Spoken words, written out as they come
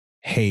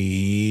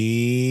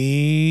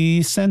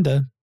Hey,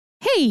 Senda.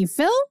 Hey,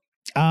 Phil.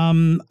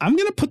 I'm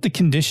gonna put the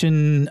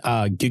condition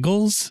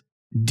giggles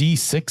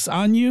D6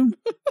 on you.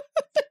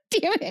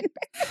 Damn it.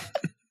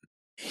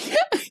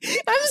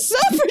 I'm so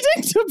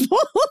predictable.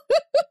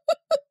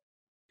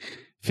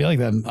 I feel like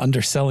I'm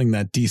underselling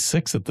that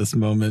D6 at this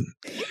moment.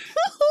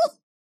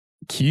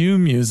 Cue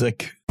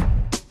music.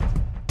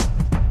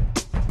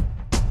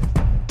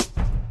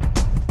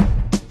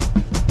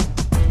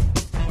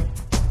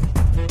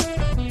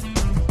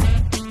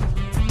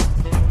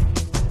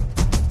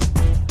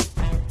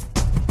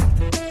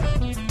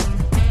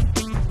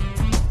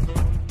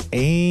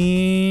 And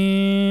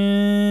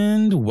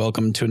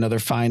welcome to another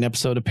fine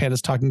episode of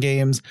Pandas Talking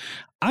Games.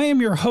 I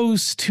am your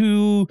host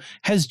who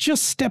has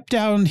just stepped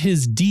down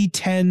his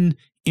D10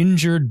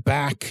 injured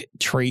back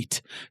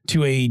trait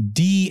to a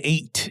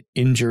D8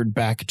 injured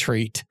back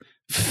trait,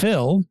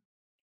 Phil.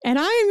 And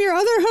I am your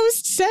other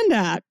host,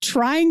 Senda,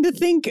 trying to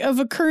think of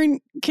a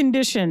current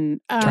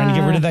condition. Trying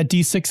to get rid of that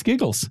D6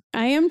 giggles.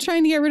 I am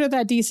trying to get rid of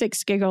that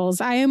D6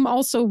 giggles. I am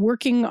also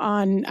working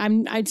on,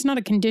 it's not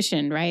a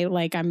condition, right?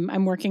 Like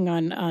I'm working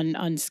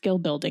on skill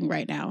building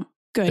right now.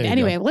 Good.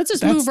 Anyway, let's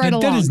just move right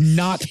along. That is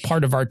not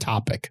part part of our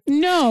topic.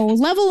 No,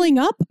 leveling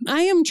up.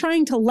 I am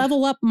trying to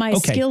level up my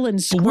skill in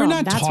Scrum. But we're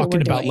not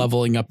talking about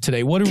leveling up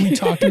today. What are we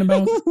talking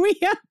about? We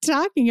are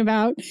talking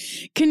about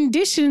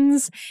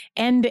conditions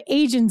and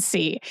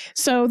agency.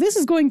 So this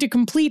is going to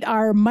complete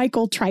our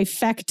Michael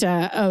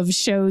trifecta of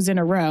shows in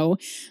a row,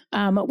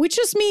 which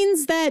just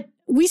means that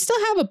we still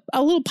have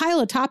a little pile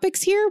of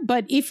topics here.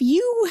 But if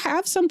you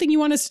have something you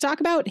want us to talk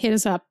about, hit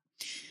us up.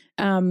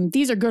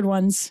 These are good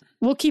ones.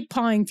 We'll keep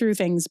pawing through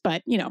things,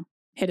 but,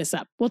 hit us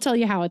up. We'll tell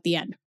you how at the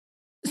end.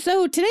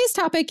 So today's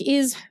topic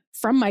is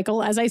from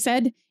Michael, as I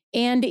said,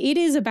 and it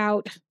is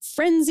about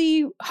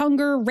frenzy,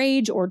 hunger,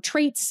 rage, or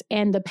traits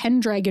and the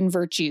Pendragon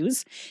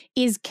virtues.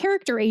 Is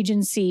character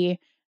agency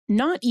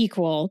not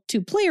equal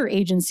to player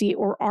agency,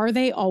 or are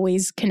they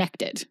always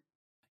connected?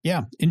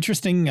 Yeah,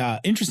 interesting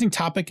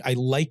topic. I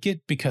like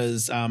it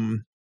because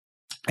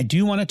I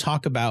do want to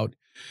talk about,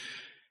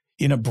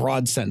 in a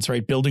broad sense,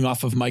 right? Building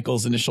off of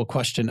Michael's initial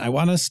question, I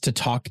want us to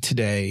talk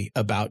today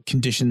about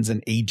conditions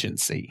and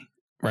agency,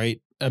 right?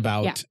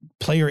 About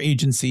player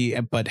agency,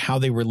 but how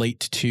they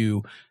relate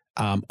to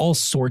all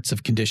sorts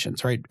of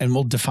conditions, right? And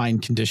we'll define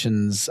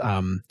conditions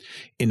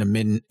in a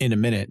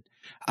minute.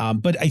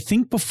 But I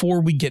think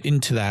before we get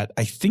into that,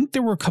 I think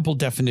there were a couple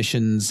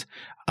definitions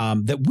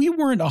that we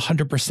weren't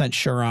 100%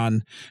 sure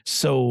on.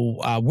 So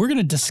we're going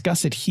to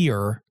discuss it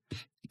here,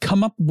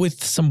 come up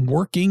with some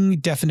working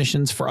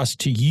definitions for us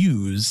to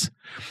use.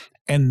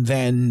 And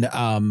then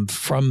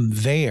from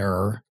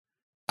there,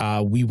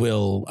 we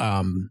will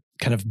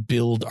kind of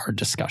build our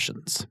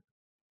discussions.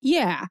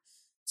 Yeah.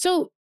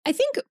 So I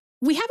think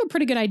we have a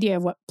pretty good idea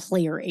of what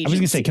player agency is. I was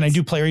going to say, can I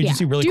do player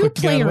agency really quick?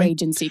 Do player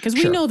agency, because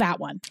we know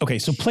that one. Okay,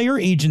 so player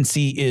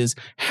agency is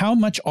how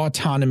much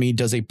autonomy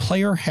does a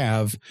player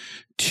have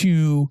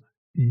to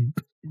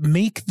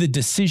make the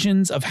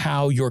decisions of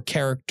how your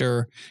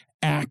character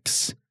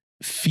acts,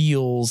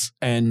 feels,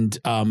 and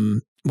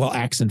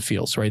acts and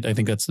feels, right? I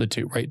think that's the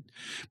two, right?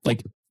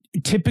 Like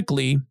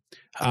typically,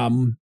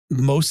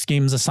 most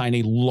games assign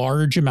a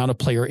large amount of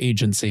player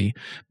agency,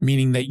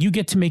 meaning that you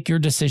get to make your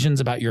decisions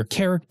about your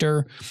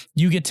character.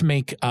 You get to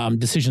make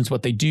decisions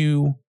what they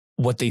do,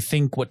 what they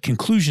think, what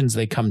conclusions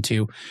they come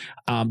to.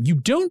 You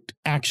don't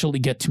actually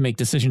get to make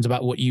decisions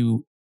about what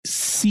you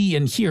see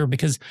and hear,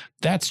 because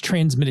that's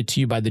transmitted to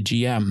you by the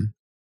GM.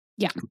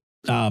 Yeah.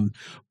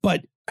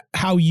 But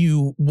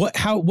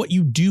what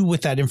you do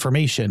with that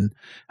information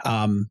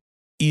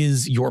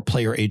is your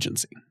player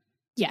agency.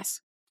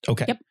 Yes.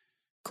 Okay. Yep.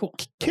 Cool.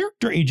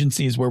 Character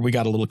agency is where we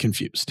got a little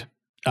confused.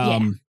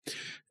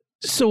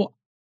 So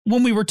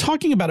when we were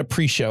talking about a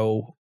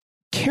pre-show,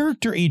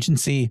 character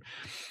agency,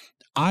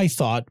 I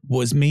thought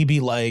was maybe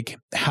like,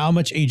 how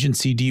much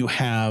agency do you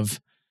have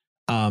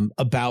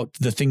about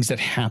the things that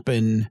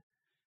happen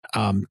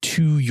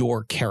to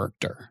your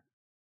character,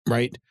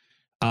 right?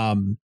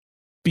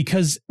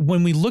 Because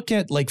when we look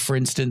at, like, for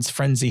instance,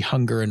 frenzy,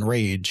 hunger, and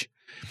rage,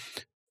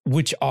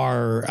 which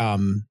are,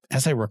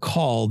 as I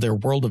recall, they're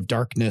World of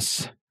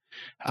Darkness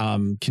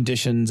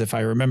conditions. If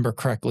I remember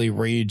correctly,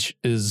 rage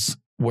is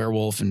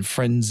werewolf and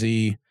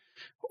frenzy,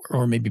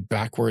 or maybe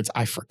backwards.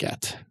 I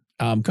forget.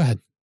 Go ahead.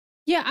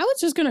 Yeah, I was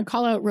just going to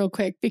call out real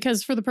quick,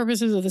 because for the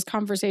purposes of this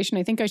conversation,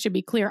 I think I should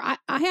be clear. I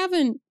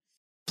haven't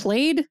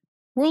played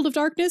World of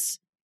Darkness,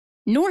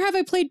 nor have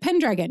I played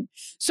Pendragon.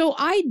 So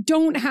I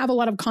don't have a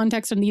lot of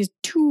context on these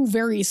two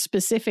very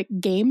specific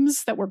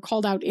games that were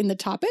called out in the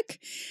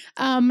topic.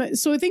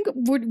 So I think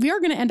we are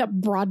going to end up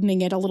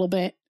broadening it a little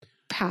bit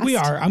past. We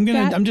are.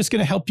 I'm just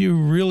gonna help you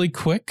really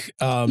quick.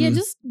 I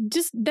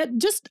just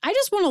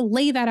want to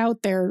lay that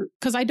out there,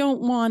 because I don't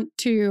want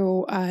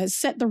to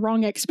set the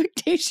wrong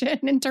expectation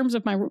in terms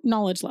of my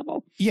knowledge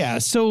level. Yeah.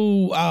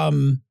 So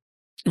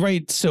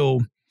right.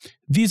 So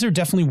these are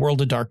definitely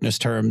World of Darkness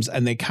terms,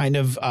 and they kind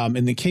of,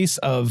 in the case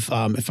of,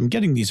 if I'm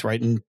getting these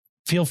right, and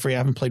feel free. I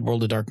haven't played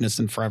World of Darkness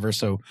in forever,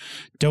 so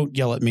don't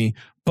yell at me.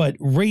 But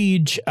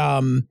rage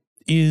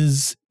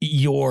is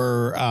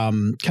your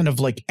kind of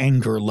like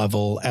anger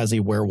level as a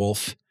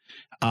werewolf.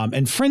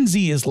 And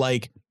frenzy is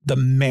like the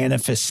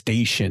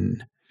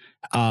manifestation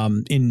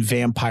in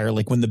vampire,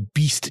 like when the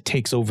beast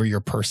takes over your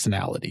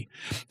personality,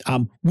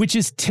 which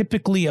is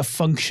typically a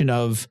function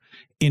of,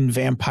 in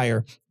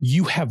vampire,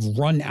 you have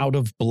run out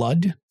of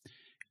blood.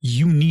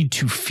 You need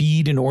to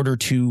feed in order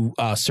to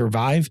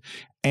survive.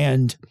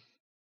 And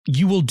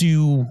you will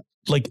do,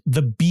 like,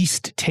 the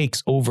beast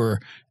takes over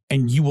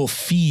and you will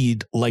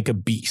feed like a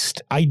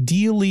beast.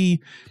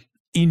 Ideally,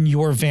 in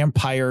your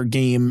vampire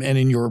game and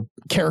in your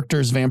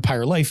character's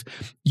vampire life,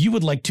 you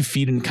would like to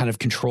feed in kind of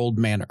controlled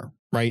manner,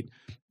 right?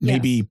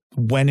 Maybe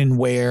when and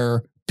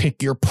where,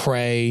 pick your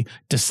prey,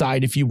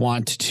 decide if you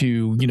want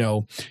to,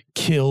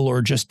 kill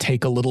or just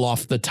take a little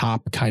off the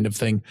top kind of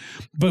thing.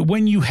 But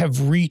when you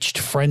have reached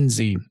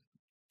frenzy,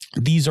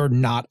 these are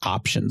not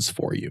options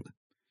for you,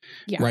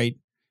 right?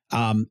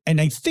 And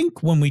I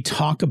think when we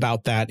talk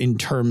about that in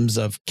terms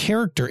of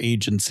character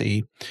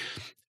agency,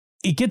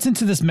 it gets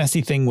into this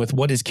messy thing with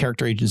what is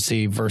character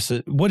agency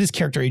versus what is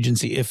character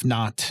agency if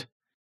not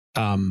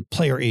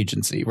player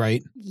agency,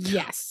 right?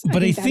 Yes.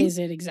 But I think that is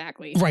it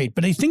exactly. Right.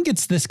 But I think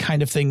it's this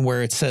kind of thing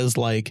where it says,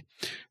 like,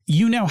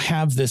 you now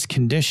have this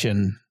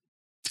condition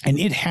and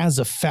it has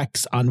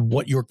effects on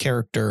what your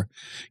character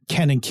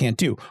can and can't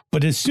do.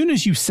 But as soon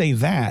as you say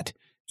that,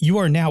 you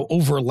are now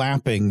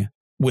overlapping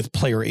with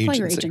player agency.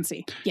 Player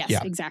agency. Yes,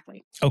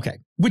 exactly. Okay.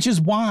 Which is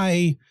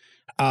why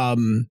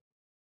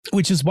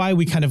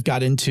we kind of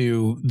got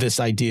into this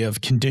idea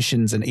of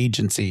conditions and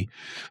agency,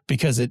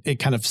 because it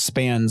kind of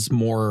spans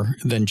more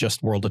than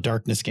just World of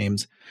Darkness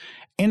games.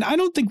 And I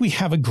don't think we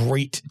have a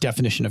great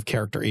definition of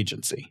character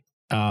agency.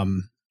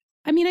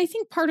 I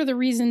think part of the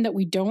reason that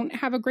we don't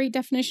have a great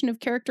definition of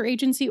character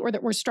agency, or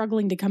that we're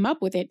struggling to come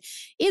up with it,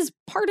 is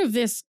part of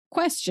this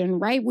question,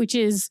 right? Which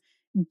is,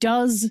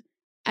 does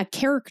a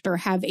character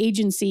have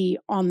agency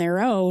on their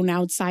own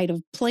outside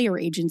of player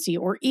agency?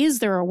 Or is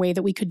there a way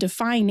that we could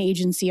define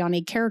agency on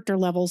a character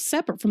level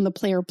separate from the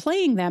player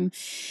playing them?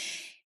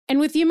 And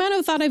with the amount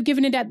of thought I've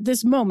given it at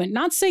this moment,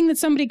 not saying that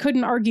somebody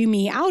couldn't argue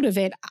me out of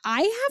it,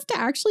 I have to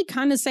actually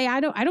kind of say I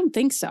don't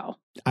think so.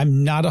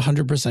 I'm not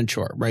 100%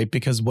 sure, right?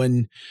 Because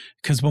when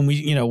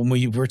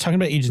we were talking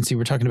about agency,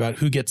 we're talking about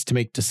who gets to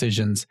make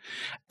decisions.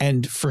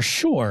 And for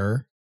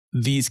sure,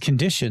 these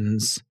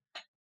conditions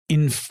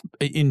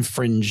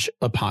infringe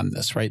upon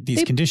this, right?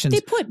 These conditions.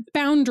 They put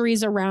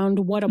boundaries around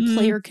what a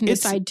player can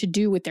decide to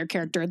do with their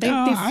character. They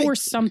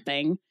force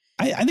something.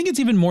 I think it's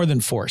even more than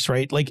force,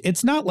 right? Like,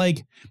 it's not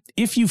like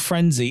if you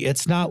frenzy,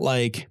 it's not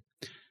like,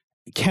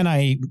 can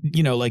I,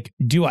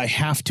 do I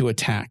have to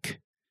attack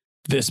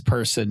this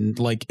person?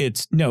 Like,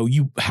 it's no,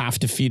 you have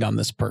to feed on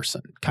this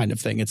person kind of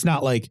thing. It's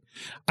not like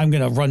I'm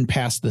going to run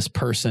past this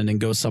person and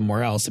go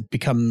somewhere else. It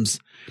becomes,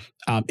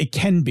 it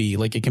can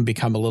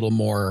become a little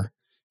more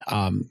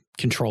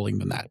controlling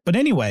than that. But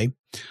anyway,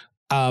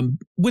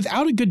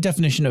 without a good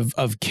definition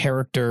of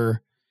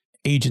character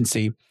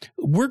agency,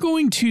 we're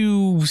going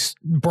to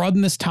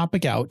broaden this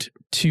topic out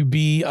to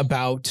be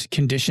about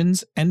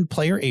conditions and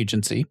player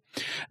agency.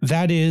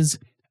 That is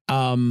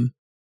the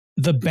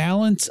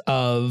balance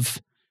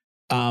of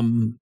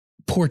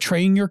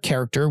portraying your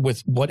character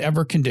with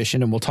whatever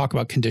condition, and we'll talk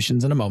about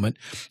conditions in a moment,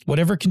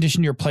 whatever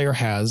condition your player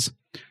has,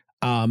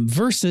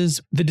 versus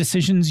the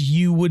decisions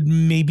you would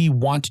maybe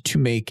want to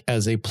make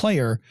as a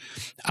player,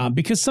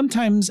 because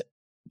sometimes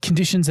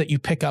conditions that you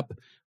pick up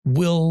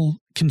will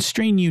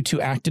constrain you to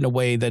act in a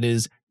way that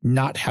is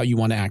not how you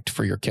want to act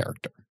for your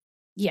character.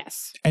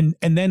 Yes. And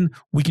then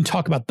we can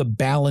talk about the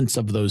balance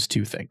of those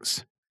two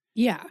things.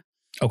 Yeah.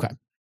 Okay.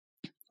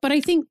 But I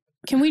think,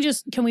 can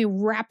we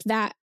wrap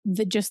that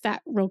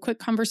real quick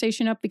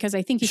conversation up? Because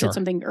I think you said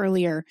something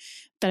earlier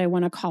that I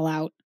want to call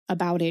out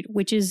about it,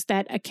 which is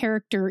that a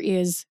character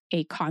is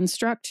a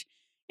construct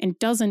and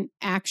doesn't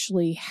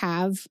actually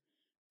have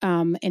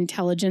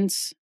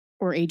intelligence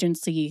or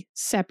agency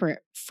separate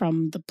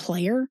from the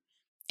player.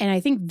 And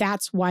I think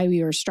that's why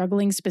we are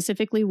struggling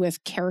specifically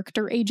with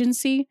character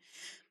agency,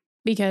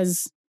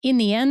 because in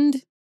the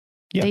end,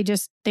 they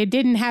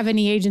didn't have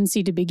any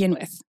agency to begin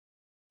with.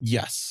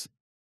 Yes.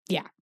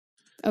 Yeah.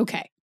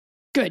 Okay,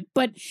 good.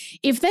 But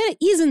if that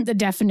isn't the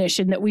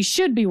definition that we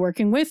should be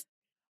working with,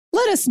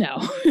 let us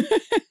know.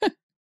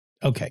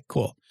 Okay,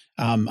 cool.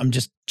 I'm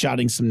just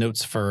jotting some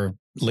notes for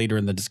later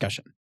in the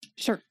discussion.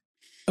 Sure.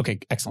 Okay,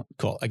 excellent.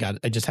 Cool.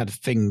 I just had a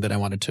thing that I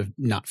wanted to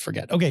not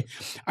forget. Okay.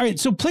 All right.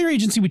 So player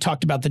agency, we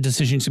talked about the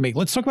decisions you make.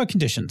 Let's talk about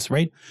conditions,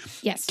 right?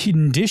 Yes.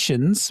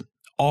 Conditions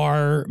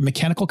are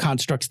mechanical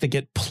constructs that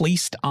get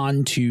placed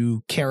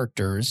onto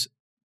characters,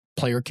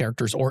 player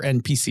characters or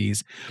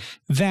NPCs,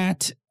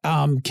 that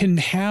can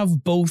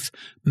have both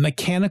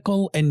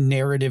mechanical and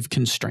narrative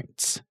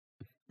constraints.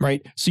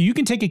 Right. So you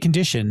can take a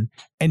condition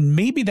and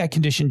maybe that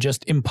condition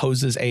just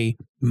imposes a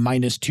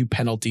 -2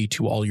 penalty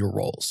to all your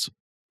rolls.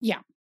 Yeah.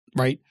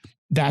 Right.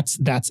 That's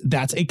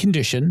a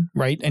condition.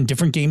 Right. And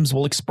different games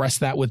will express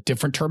that with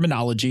different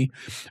terminology.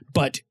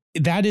 But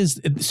that is,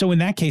 so in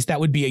that case, that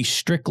would be a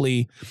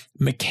strictly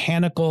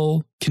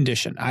mechanical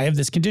condition. I have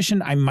this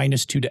condition, I'm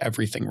 -2 to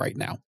everything right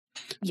now.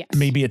 Yes.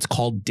 Maybe it's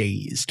called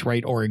dazed,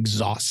 right? Or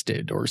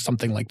exhausted or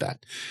something like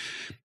that.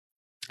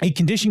 A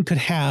condition could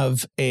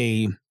have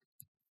a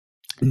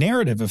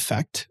narrative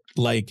effect,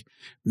 like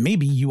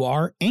maybe you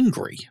are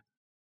angry.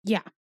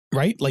 Yeah.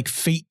 Right? Like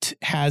fate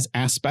has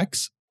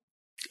aspects,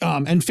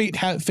 and fate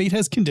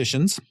has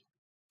conditions.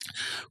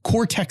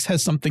 Cortex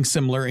has something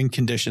similar in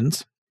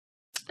conditions.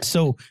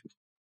 So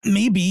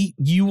maybe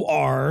you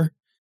are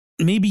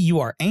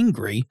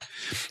angry,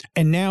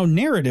 and now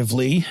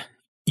narratively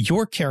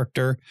your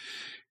character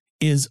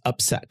is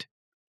upset,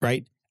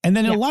 right? And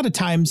then a lot of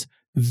times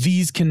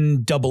these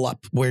can double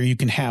up where you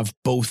can have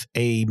both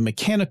a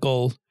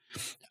mechanical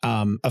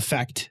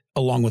effect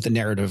along with a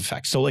narrative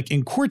effect. So like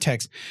in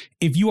Cortex,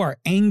 if you are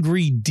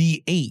angry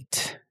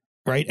D8,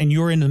 right, and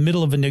you're in the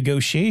middle of a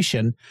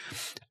negotiation,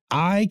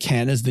 I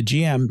can, as the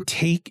GM,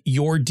 take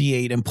your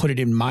D8 and put it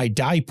in my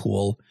die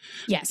pool.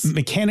 Yes.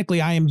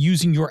 Mechanically, I am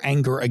using your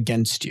anger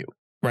against you,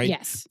 right?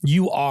 Yes.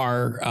 You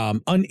are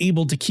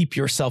unable to keep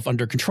yourself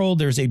under control.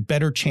 There's a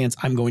better chance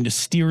I'm going to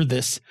steer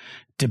this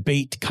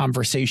debate,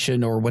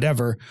 conversation, or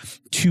whatever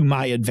to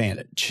my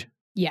advantage.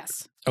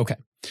 Yes. Okay.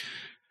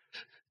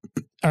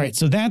 All right.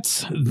 So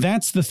that's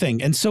the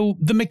thing. And so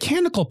the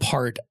mechanical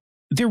part,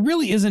 there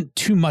really isn't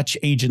too much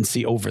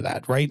agency over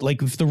that, right?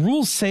 Like if the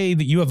rules say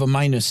that you have a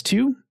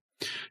 -2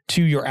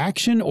 to your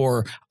action,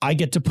 or I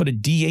get to put a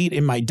D8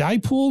 in my die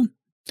pool,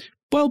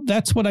 well,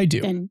 that's what I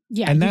do. And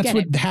that's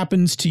what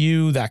happens to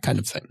you, that kind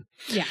of thing.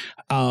 Yeah.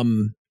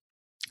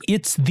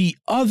 It's the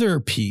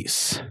other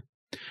piece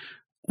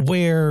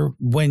where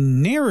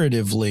when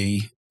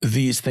narratively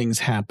these things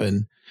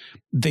happen,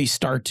 they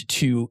start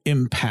to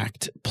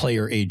impact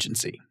player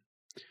agency.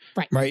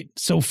 Right.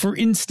 So for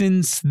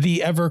instance,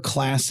 the ever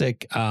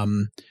classic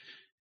charm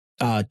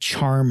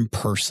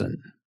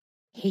person.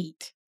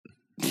 Hate.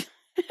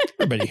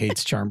 Everybody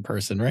hates charm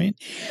person, right?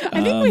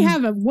 I think we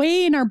have a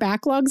way in our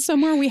backlog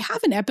somewhere. We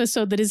have an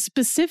episode that is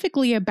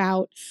specifically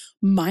about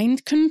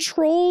mind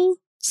control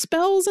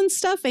spells and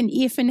stuff, and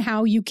if and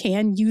how you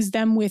can use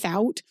them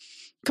without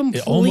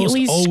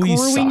completely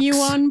screwing you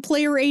on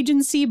player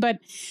agency. But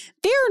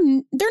they're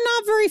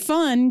not very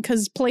fun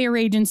because player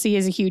agency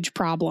is a huge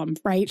problem,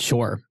 right?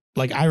 Sure.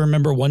 Like I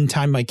remember one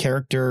time my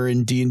character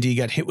in D&D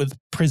got hit with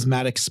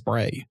prismatic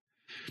spray.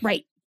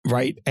 Right.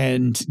 Right.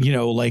 And,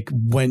 like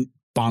went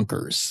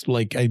bonkers.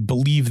 Like I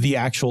believe the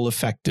actual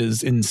effect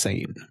is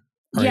insane.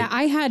 Right? Yeah,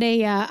 I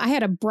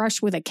had a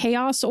brush with a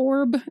chaos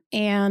orb,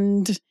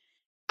 and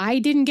I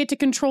didn't get to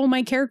control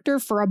my character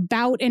for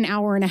about an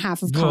hour and a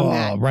half of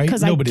combat. Right?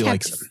 Because nobody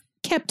likes it.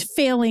 Kept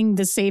failing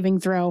the saving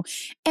throw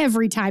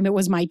every time it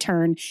was my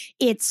turn.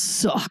 It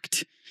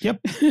sucked.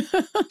 Yep.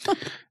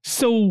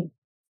 So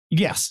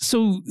yes.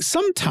 So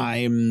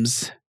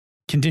sometimes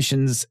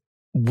conditions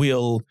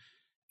will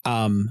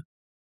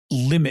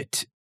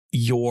limit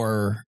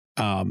your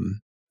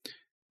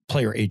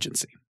player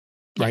agency,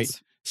 right?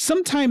 Yes.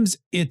 Sometimes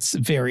it's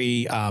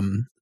very,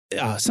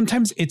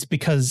 sometimes it's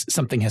because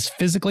something has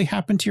physically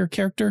happened to your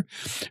character.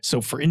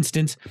 So for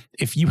instance,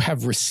 if you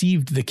have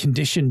received the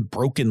condition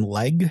broken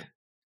leg.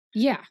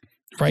 Yeah.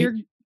 Right. You're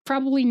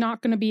probably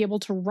not going to be able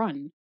to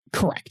run.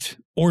 Correct.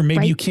 Or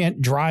maybe you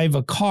can't drive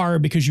a car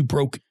because you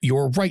broke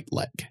your right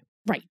leg.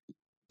 Right.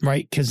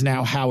 Right. Because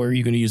now how are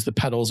you going to use the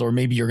pedals? Or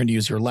maybe you're going to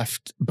use your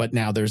left, but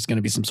now there's going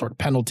to be some sort of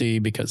penalty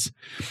because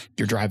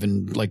you're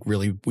driving like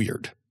really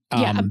weird.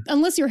 Yeah,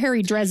 unless you're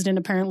Harry Dresden,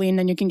 apparently, and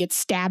then you can get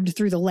stabbed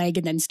through the leg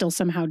and then still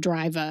somehow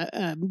drive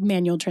a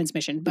manual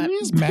transmission. But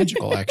it's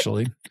magical,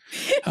 actually.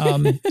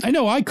 I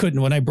know I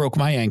couldn't when I broke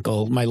my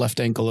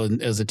left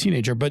ankle as a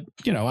teenager, but,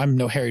 I'm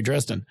no Harry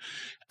Dresden.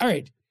 All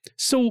right.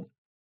 So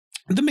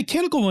the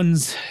mechanical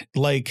ones,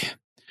 make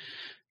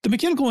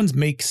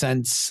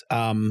sense,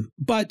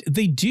 but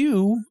they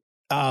do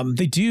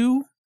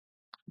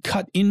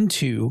cut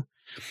into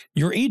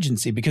your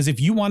agency, because if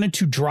you wanted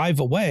to drive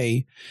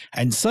away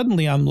and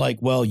suddenly I'm like,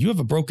 well, you have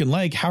a broken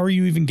leg, how are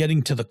you even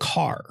getting to the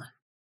car?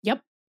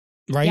 Yep.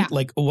 Right. Yeah.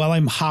 Like while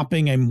I'm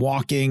hopping, I'm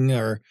walking,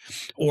 or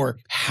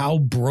how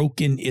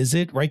broken is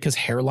it? Right. Because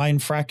hairline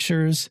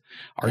fractures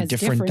are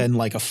different than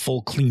like a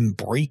full clean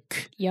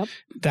break. Yep.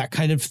 That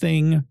kind of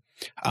thing.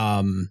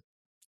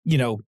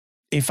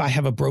 If I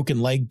have a broken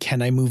leg,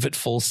 can I move at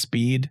full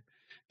speed?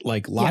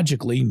 Like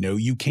logically, no,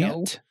 you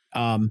can't.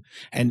 No.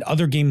 And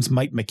other games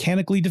might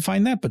mechanically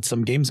define that, but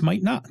some games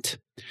might not.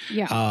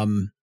 Yeah.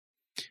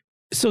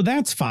 So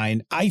that's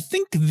fine. I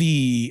think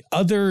the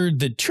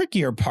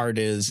trickier part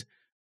is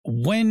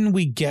when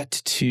we get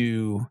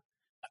to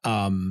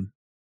the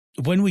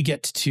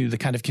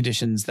kind of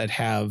conditions that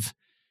have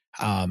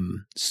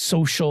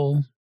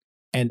social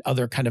and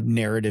other kind of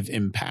narrative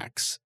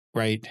impacts,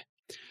 right?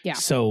 Yeah.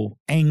 So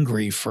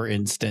angry, for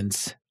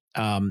instance,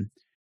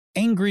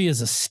 angry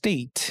is a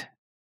state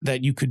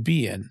that you could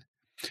be in.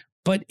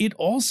 But it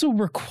also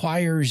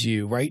requires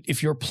you, right?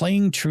 If you're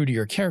playing true to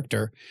your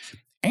character,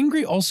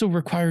 angry also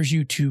requires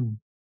you to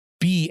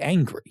be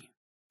angry.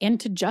 And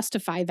to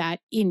justify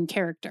that in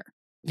character.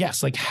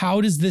 Yes. Like,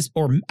 how does this,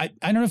 or I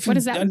don't know if what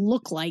does that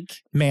look like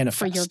manifest?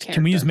 For your character?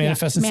 Can we use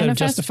manifest instead of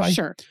justify?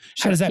 Sure.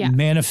 How does that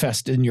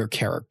manifest in your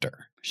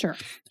character? Sure.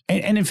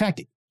 And in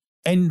fact,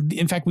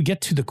 we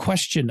get to the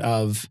question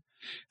of,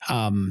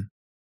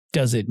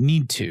 does it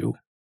need to?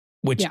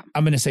 Which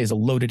I'm going to say is a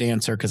loaded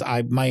answer because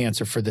my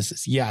answer for this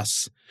is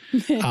yes.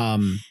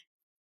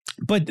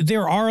 But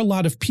there are a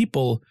lot of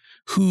people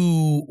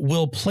who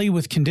will play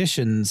with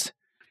conditions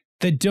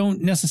that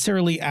don't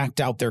necessarily act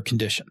out their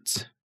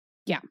conditions.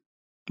 Yeah.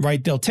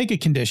 Right. They'll take a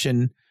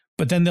condition,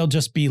 but then they'll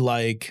just be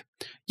like,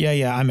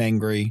 yeah, I'm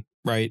angry.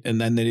 Right.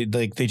 And then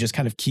they just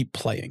kind of keep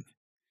playing.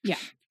 Yeah.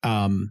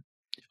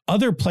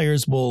 Other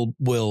players will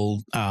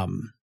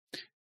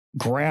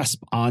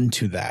grasp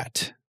onto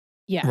that.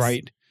 Yes.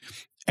 Right.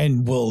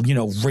 And will,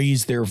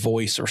 raise their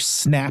voice or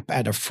snap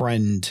at a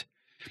friend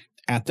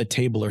at the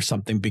table or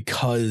something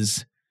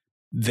because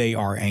they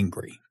are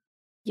angry.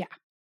 Yeah.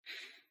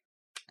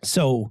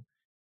 So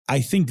I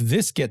think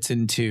this gets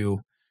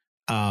into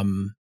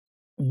let's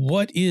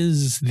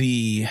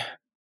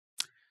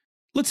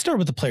start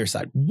with the player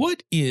side.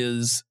 What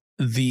is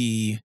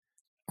the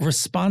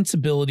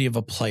responsibility of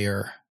a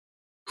player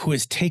who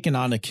has taken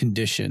on a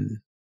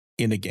condition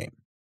in a game?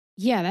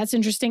 Yeah, that's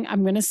interesting.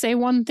 I'm going to say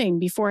one thing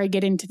before I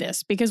get into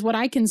this, because what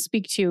I can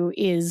speak to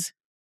is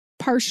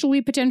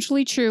partially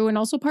potentially true and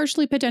also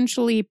partially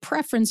potentially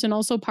preference and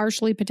also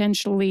partially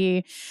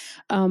potentially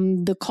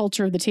the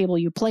culture of the table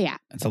you play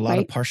at. That's a lot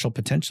of partial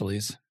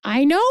potentialities.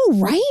 I know,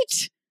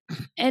 right?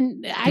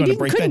 And I didn't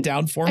break that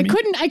down for me.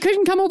 I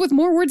couldn't come up with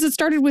more words that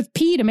started with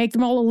P to make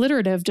them all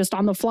alliterative just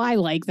on the fly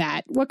like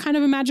that. What kind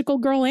of a magical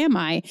girl am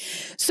I?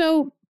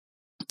 So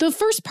the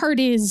first part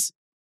is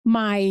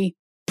my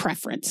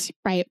preference,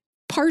 right?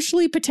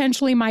 Partially,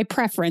 potentially my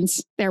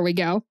preference. There we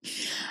go.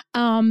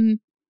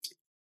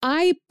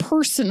 I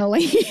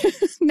personally,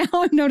 now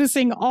I'm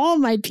noticing all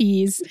my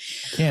P's.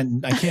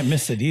 I can't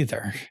miss it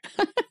either.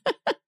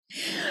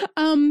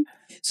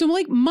 So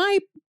like my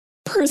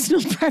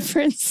personal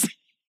preference,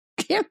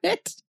 damn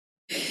it,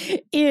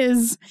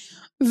 is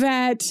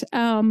that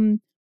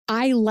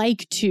I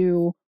like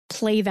to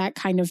play that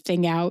kind of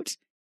thing out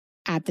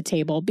at the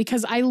table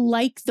because I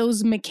like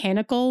those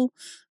mechanical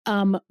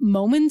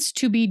moments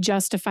to be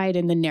justified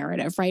in the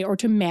narrative, right? Or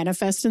to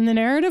manifest in the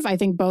narrative. I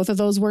think both of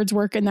those words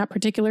work in that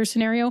particular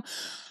scenario.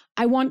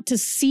 I want to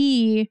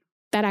see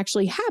that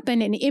actually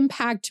happen and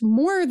impact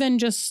more than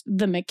just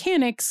the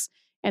mechanics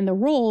and the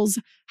roles.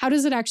 How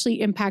does it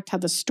actually impact how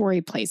the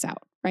story plays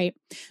out, right?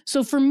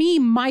 So for me,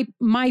 my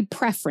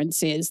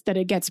preference is that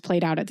it gets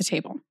played out at the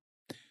table.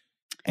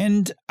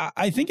 And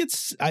I think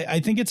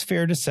it's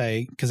fair to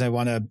say, because I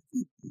want to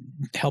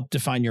help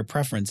define your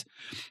preference.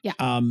 Yeah.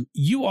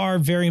 You are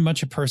very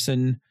much a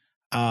person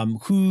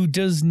who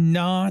does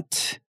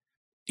not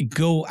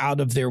go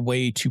out of their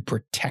way to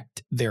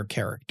protect their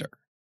character.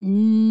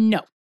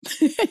 No.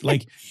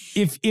 Like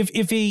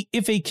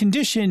if a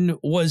condition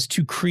was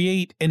to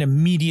create an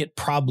immediate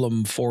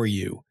problem for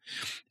you,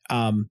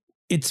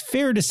 it's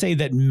fair to say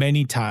that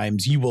many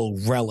times you will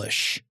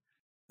relish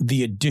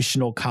the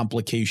additional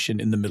complication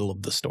in the middle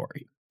of the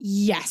story.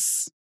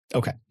 Yes.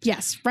 Okay.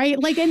 Yes.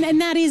 Right. Like, and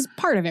that is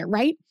part of it,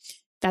 right?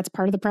 That's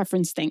part of the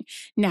preference thing.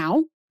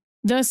 Now,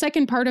 the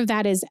second part of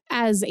that is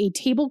as a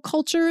table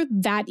culture,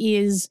 that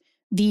is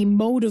the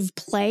mode of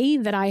play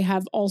that I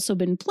have also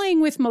been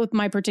playing with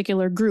my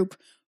particular group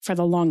for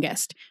the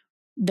longest.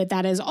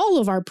 That is all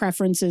of our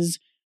preferences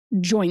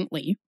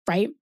jointly,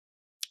 right?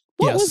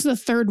 What was the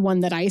third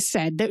one that I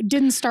said that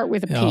didn't start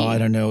with a P? Oh, I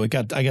don't know. I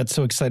got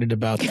so excited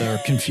about or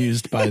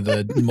confused by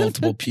the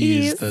multiple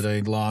P's that I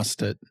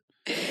lost it.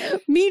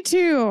 Me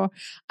too.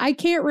 I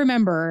can't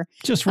remember.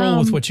 Just roll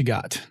with what you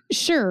got.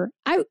 Sure.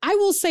 I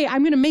will say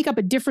I'm going to make up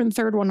a different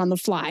third one on the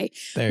fly,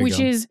 which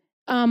is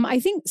I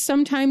think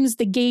sometimes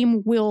the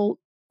game will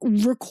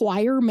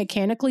require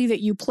mechanically that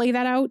you play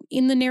that out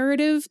in the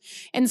narrative.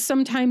 And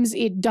sometimes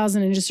it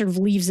doesn't and just sort of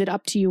leaves it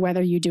up to you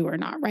whether you do or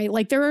not, right?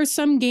 Like there are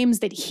some games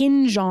that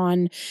hinge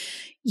on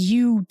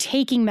you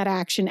taking that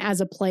action as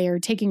a player,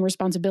 taking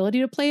responsibility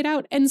to play it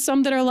out. And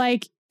some that are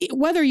like,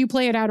 whether you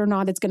play it out or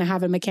not, it's going to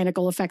have a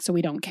mechanical effect. So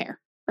we don't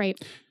care.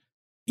 Right.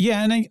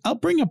 Yeah. And I'll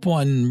bring up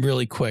one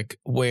really quick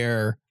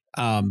where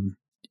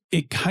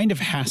it kind of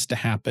has to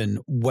happen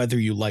whether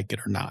you like it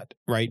or not,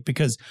 right?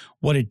 Because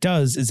what it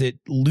does is it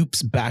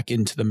loops back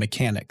into the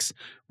mechanics,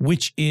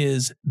 which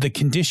is the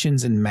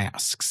conditions and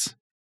masks.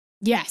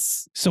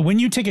 Yes. So when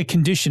you take a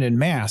condition in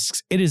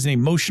masks, it is an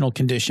emotional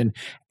condition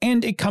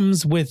and it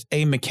comes with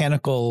a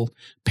mechanical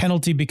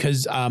penalty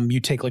because you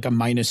take like a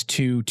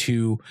 -2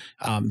 to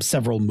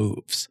several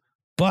moves,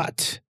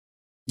 but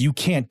you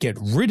can't get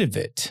rid of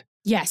it.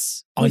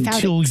 Yes.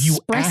 Until you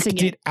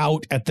act it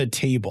out at the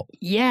table.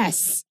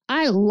 Yes.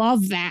 I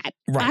love that.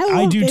 Right.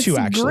 I do too,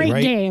 actually. Great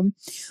right? game.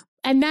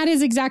 And that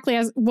is exactly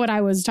as what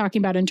I was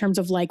talking about in terms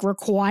of like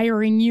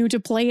requiring you to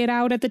play it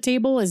out at the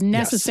table is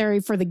necessary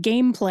for the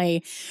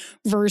gameplay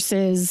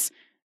versus,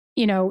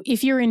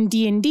 if you're in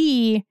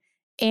D&D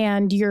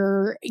and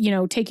you're,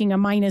 taking a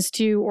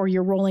 -2 or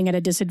you're rolling at a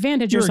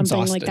disadvantage or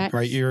something like that.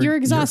 Right? You're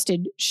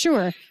exhausted.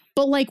 Sure.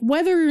 But like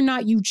whether or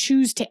not you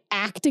choose to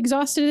act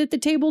exhausted at the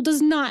table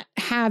does not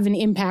have an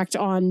impact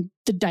on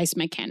the dice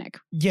mechanic.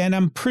 Yeah, and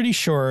I'm pretty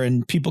sure,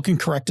 and people can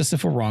correct us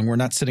if we're wrong, we're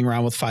not sitting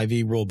around with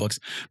 5e rule books,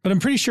 but I'm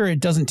pretty sure it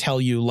doesn't tell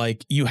you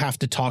like you have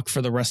to talk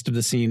for the rest of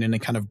the scene in a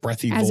kind of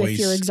breathy As voice. if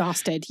you're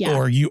exhausted, yeah.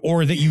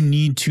 Or that you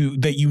need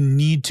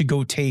to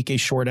go take a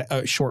short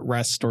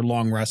rest or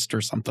long rest or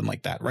something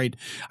like that, right?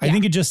 I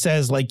think it just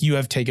says like you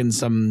have taken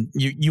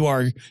you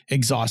are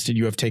exhausted,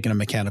 you have taken a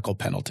mechanical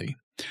penalty.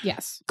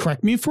 Yes.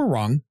 Correct me if we're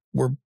wrong.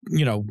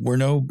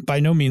 By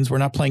no means, we're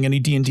not playing any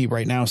D&D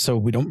right now, so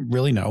we don't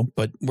really know,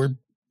 but we're,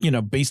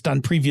 based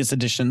on previous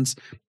editions,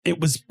 it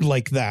was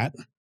like that.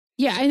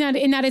 Yeah,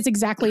 and that is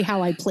exactly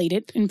how I played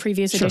it in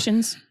previous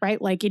editions,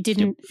 right? Like it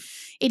didn't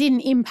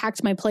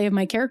impact my play of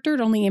my character,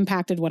 it only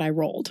impacted what I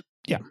rolled.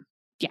 Yeah.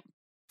 Yeah.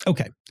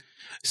 Okay.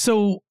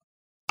 So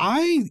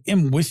I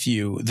am with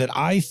you that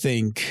I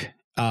think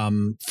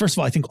first of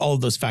all, I think all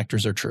of those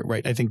factors are true,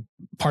 right? I think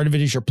part of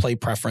it is your play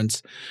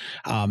preference.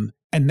 And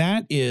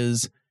that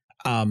is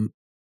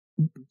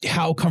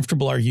how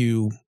comfortable are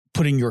you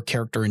putting your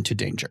character into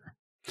danger?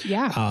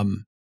 Yeah.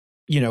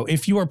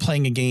 If you are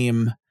playing a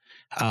game,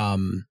 I'll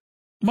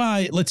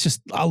leave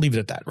it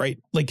at that, right?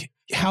 Like,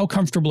 how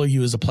comfortable are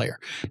you as a player?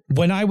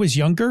 When I was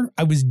younger,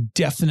 I was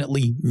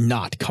definitely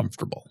not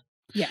comfortable.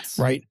 Yes.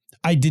 Right?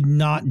 I did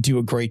not do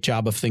a great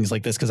job of things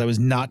like this because I was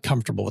not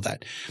comfortable with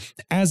that.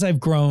 As I've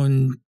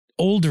grown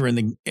older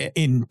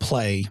in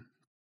play,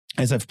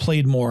 as I've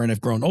played more and I've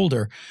grown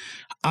older,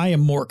 I am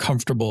more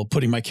comfortable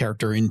putting my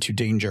character into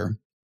danger.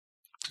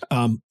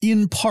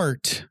 In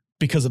part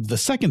because of the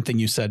second thing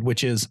you said,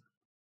 which is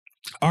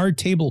our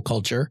table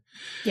culture.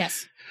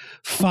 Yes.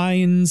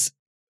 Finds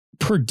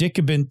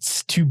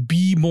predicaments to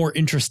be more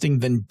interesting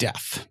than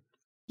death.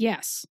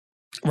 Yes.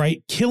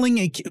 Right?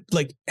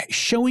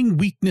 Showing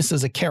weakness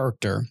as a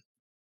character.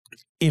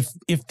 If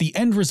the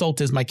end result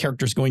is my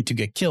character's going to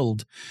get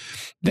killed,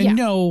 then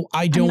no,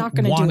 I don't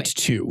want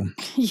to.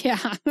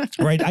 Yeah.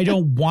 Right? I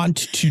don't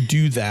want to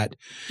do that.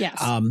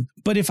 Yes.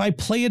 But if I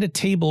play at a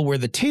table where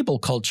the table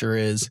culture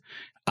is,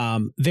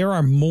 there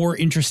are more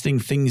interesting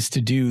things to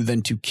do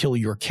than to kill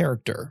your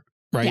character.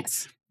 Right?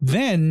 Yes.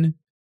 Then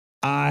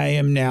I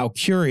am now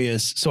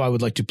curious, so I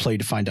would like to play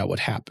to find out what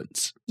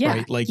happens. Yeah.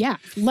 Right?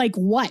 Like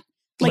what?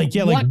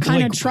 What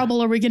kind of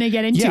trouble are we going to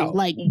get into? Yeah,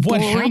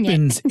 what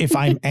happens if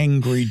I'm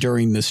angry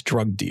during this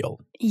drug deal?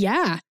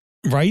 Yeah.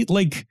 Right?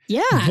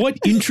 Yeah. What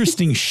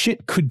interesting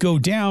shit could go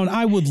down?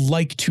 I would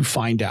like to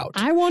find out.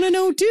 I want to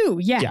know too.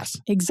 Yeah, yes.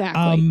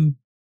 Exactly.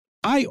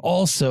 I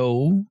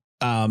also,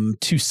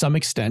 to some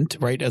extent,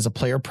 right, as a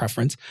player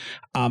preference,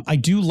 I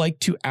do like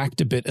to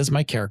act a bit as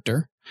my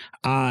character.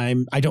 I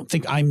don't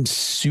think I'm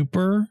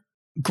super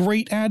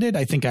great at it.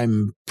 I think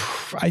I'm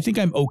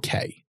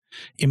okay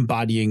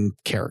embodying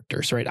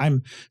characters, right?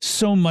 I'm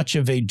so much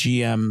of a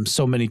GM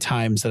so many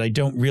times that I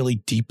don't really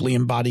deeply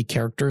embody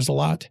characters a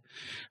lot.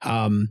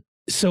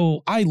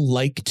 So I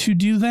like to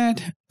do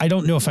that. I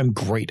don't know if I'm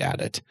great at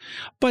it,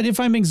 but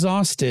if I'm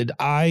exhausted,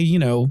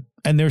 and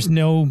there's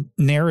no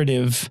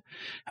narrative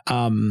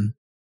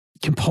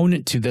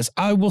component to this,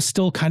 I will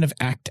still kind of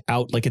act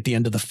out like at the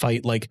end of the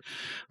fight,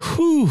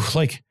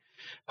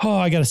 oh,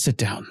 I got to sit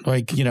down. Oh,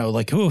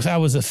 that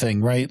was a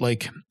thing, right?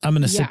 Like, I'm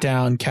going to sit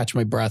down, catch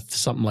my breath,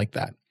 something like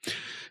that.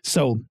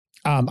 So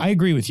I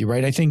agree with you,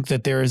 right? I think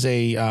that there is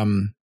I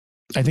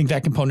think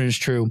that component is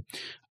true.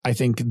 I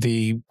think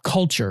the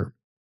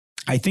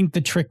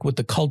trick with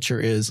the culture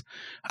is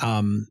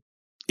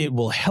it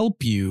will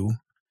help you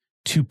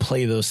to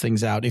play those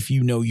things out if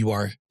you know you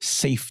are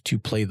safe to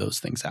play those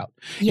things out.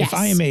 Yes. If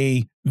I am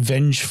a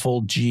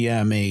vengeful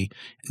GM, a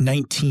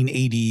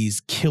 1980s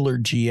killer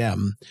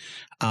GM,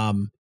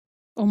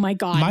 oh my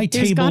God,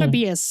 there's got to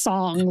be a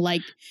song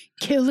like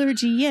Killer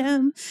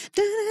GM.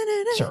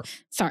 Sure.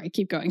 Sorry,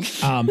 keep going.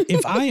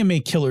 If I am a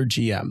killer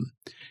GM,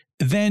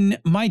 then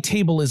my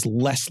table is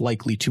less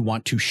likely to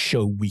want to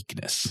show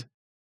weakness,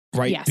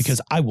 right? Yes. Because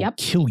I will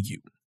kill you.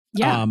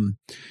 Yeah.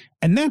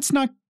 And that's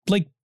not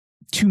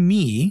to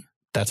me,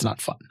 that's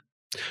not fun.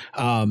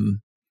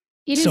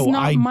 It is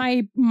not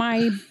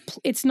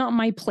it's not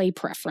my play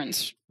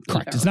preference.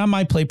 Correct. Either. It's not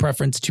my play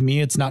preference. To me,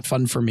 it's not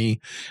fun for me.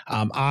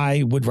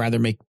 I would rather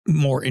make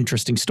more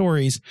interesting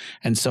stories.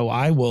 And so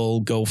I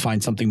will go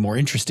find something more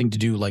interesting to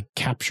do, like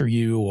capture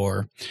you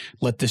or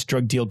let this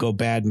drug deal go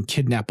bad and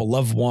kidnap a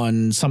loved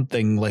one,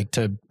 something like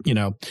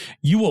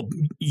you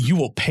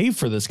will pay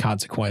for this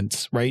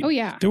consequence, right? Oh,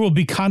 yeah. There will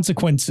be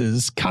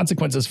consequences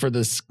for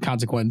this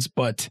consequence,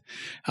 but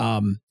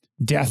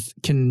death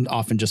can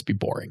often just be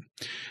boring.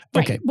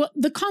 Right. Okay. Well,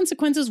 the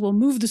consequences will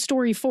move the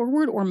story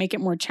forward or make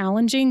it more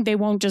challenging. They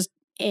won't just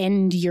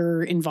end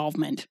your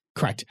involvement.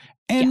 Correct.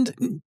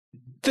 And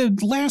the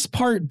last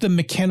part, the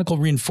mechanical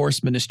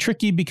reinforcement, is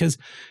tricky because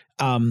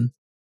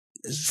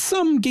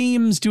some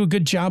games do a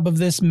good job of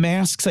this.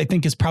 Masks, I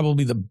think, is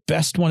probably the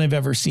best one I've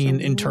ever seen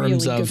in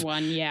terms of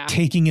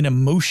taking an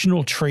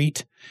emotional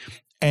trait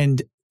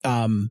and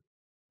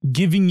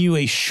giving you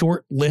a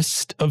short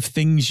list of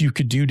things you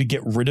could do to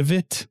get rid of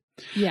it.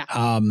 Yeah.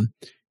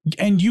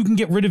 And you can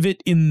get rid of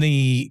it in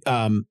the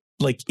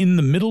like in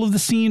the middle of the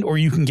scene, or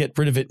you can get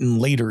rid of it in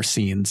later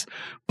scenes.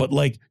 But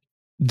like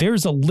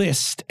there's a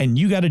list and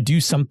you got to do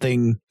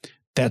something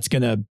that's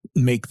going to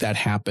make that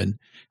happen.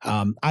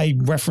 I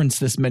referenced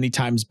this many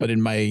times, but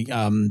in my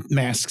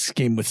Masks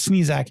game with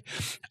Sneezak,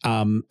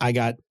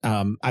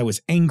 I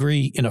was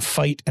angry in a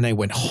fight and I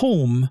went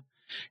home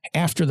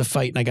after the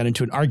fight and I got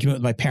into an argument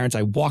with my parents.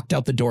 I walked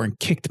out the door and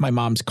kicked my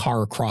mom's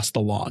car across the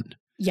lawn.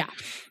 Yeah.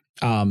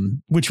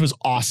 Which was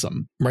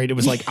awesome, right? It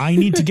was like, I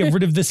need to get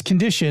rid of this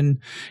condition.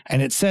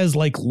 And it says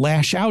like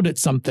lash out at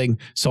something.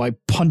 So I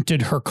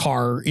punted her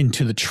car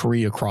into the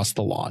tree across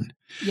the lawn.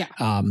 Yeah.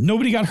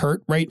 Nobody got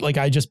hurt, right? Like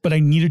but I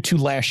needed to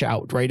lash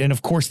out, right? And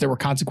of course there were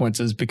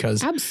consequences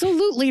because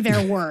absolutely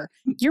there were.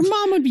 Your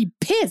mom would be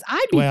pissed.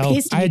 I'd be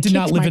pissed. I did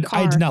not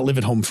live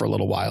at home for a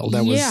little while.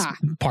 That was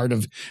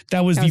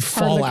that was the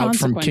fallout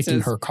from kicking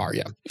her car.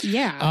 Yeah.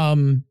 Yeah.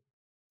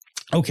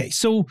 Okay,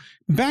 so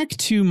back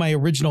to my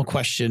original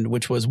question,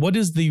 which was, what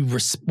is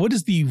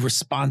the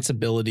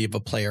responsibility of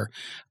a player?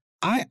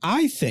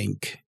 I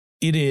think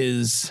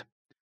that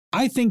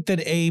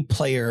a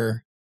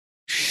player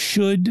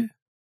should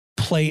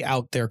play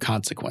out their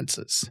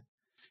consequences.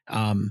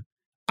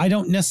 I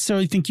don't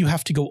necessarily think you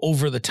have to go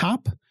over the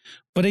top,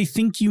 but I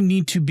think you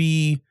need to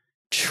be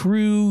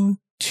true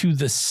to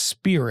the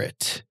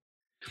spirit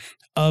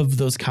of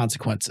those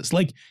consequences.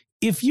 Like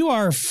if you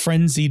are a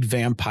frenzied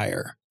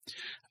vampire,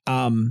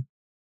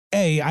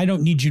 I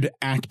don't need you to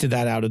act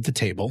that out at the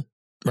table,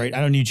 right? I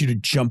don't need you to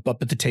jump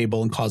up at the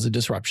table and cause a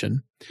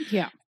disruption.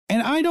 Yeah.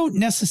 And I don't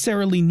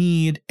necessarily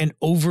need an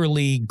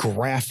overly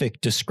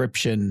graphic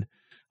description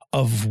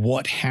of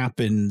what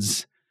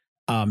happens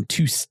to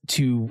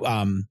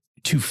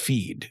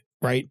feed,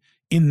 right?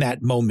 In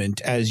that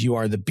moment as you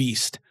are the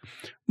beast.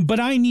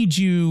 But I need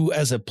you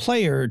as a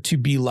player to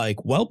be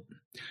like, well,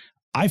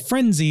 I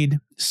frenzied.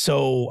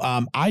 So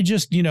I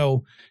just,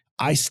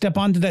 I step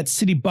onto that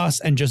city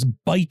bus and just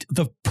bite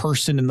the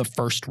person in the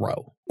first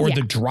row or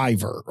the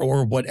driver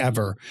or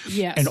whatever.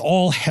 Yes. And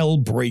all hell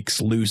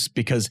breaks loose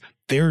because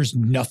there's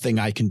nothing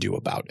I can do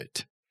about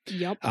it.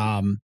 Yep.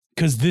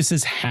 Because this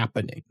is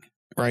happening,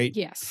 right?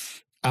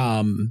 Yes.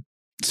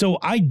 So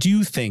I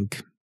do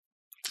think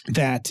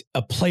that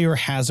a player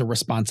has a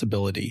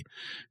responsibility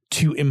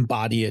to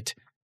embody it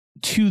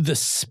to the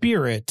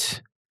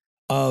spirit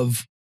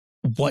of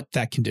what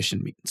that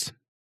condition means.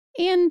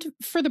 And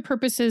for the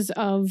purposes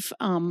of,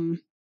 oh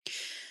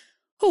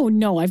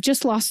no, I've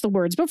just lost the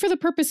words, but for the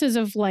purposes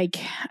of like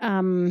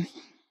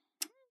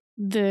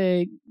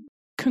the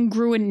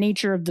congruent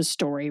nature of the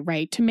story,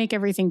 right? To make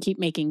everything keep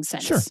making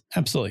sense. Sure,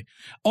 absolutely.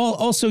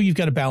 Also, you've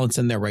got to balance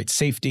in there, right?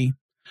 Safety.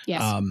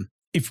 Yes.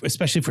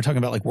 Especially if we're talking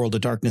about like World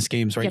of Darkness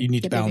games, right? You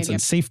need to balance in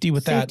safety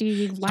with that.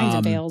 Safety, lines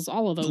of veils,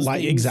 all of those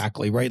things.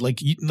 Exactly, right? Like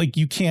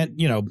you can't,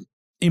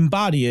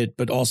 embody it,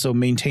 but also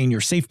maintain your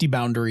safety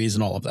boundaries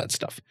and all of that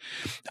stuff.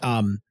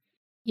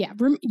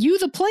 You,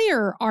 the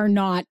player, are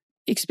not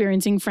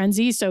experiencing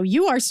frenzy, so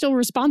you are still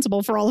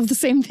responsible for all of the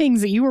same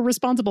things that you were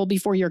responsible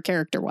before your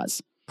character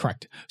was.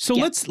 Correct. So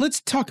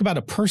let's talk about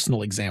a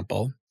personal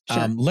example.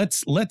 Sure.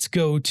 Let's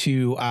go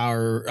to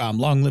our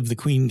Long Live the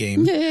Queen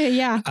game.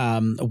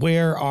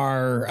 Where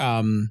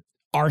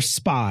our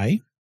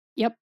spy,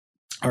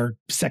 our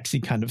sexy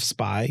kind of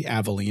spy,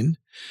 Aveline,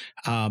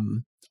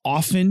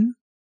 often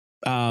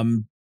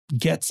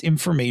gets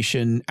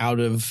information out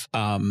of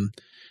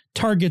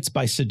targets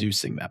by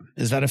seducing them.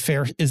 Is that a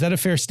fair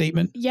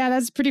statement? Yeah,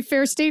 that's a pretty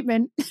fair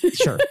statement.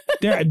 Sure.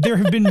 There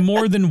have been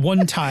more than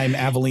one time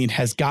Aveline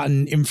has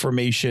gotten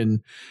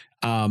information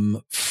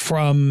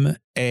from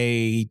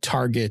a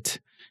target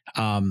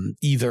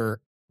either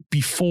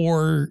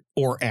before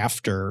or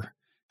after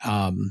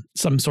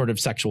some sort of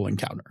sexual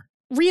encounter.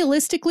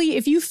 Realistically,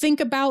 if you think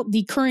about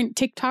the current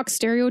TikTok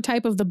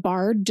stereotype of the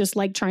bard, just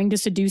like trying to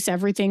seduce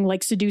everything,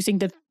 like seducing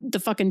the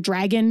fucking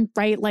dragon,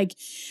 right? Like,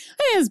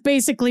 it's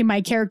basically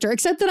my character,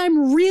 except that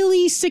I'm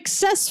really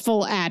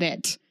successful at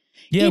it.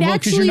 Yeah, well,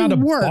 because you're not a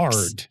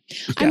bard.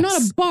 Yes. I'm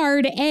not a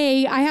bard.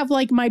 I have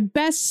like my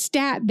best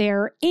stat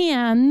there.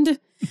 And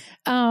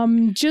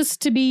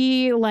just to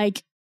be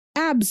like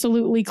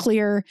absolutely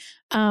clear,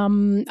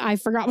 I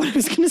forgot what I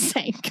was going to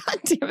say. God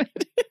damn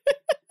it.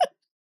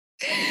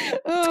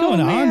 What's going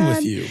on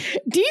with you?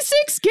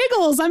 D6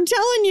 giggles. I'm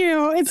telling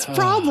you, it's a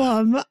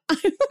problem. I'm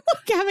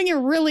like having a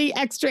really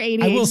extra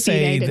ADHD. I will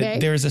say day that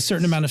there's a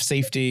certain amount of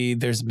safety.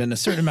 There's a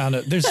certain amount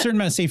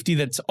of safety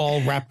that's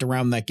all wrapped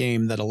around that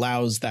game that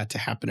allows that to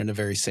happen in a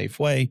very safe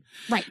way.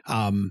 Right.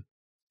 The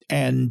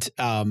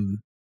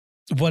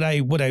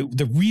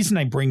reason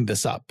I bring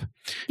this up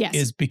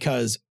is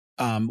because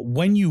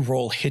when you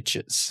roll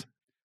hitches,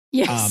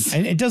 Yes.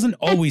 And it doesn't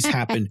always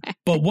happen,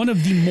 but one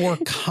of the more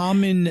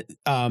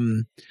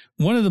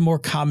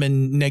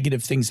common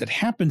negative things that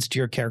happens to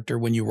your character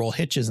when you roll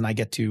hitches, and I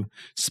get to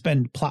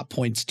spend plot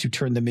points to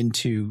turn them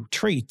into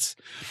traits,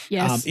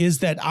 Yes. is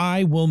that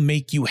I will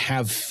make you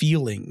have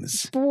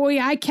feelings. Boy,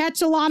 I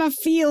catch a lot of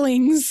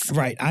feelings.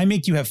 Right. I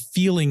make you have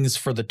feelings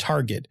for the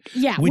target.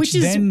 Yeah, which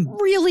is then,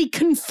 really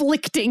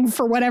conflicting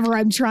for whatever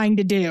I'm trying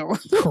to do.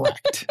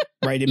 Correct.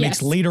 Right. It Yes.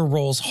 makes later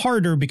rolls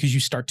harder because you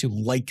start to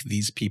like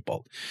these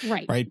people.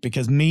 Right. Right.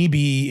 Because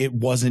maybe it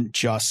wasn't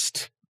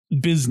just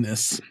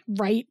business.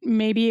 Right.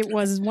 Maybe it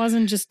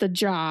wasn't just a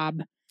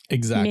job.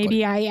 Exactly.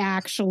 Maybe I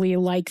actually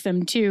like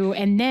them too.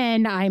 And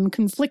then I'm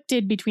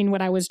conflicted between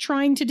what I was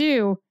trying to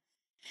do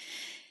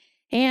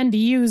and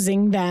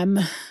using them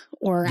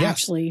or Yes.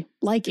 actually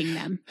liking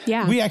them.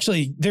 Yeah.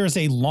 There is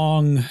a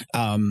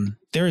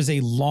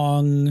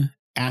long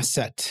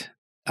asset.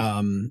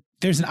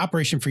 There's an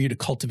operation for you to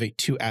cultivate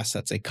two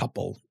assets, a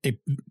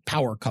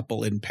power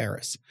couple in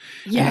Paris.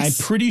 Yes. And I'm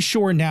pretty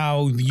sure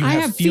now you I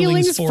have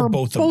feelings for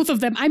both of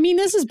them. I mean,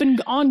 this has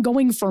been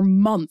ongoing for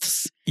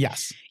months.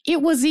 Yes.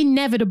 It was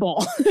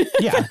inevitable.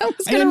 Yeah. I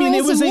was going to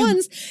roll some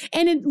ones,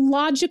 and it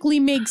logically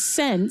makes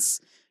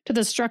sense to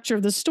the structure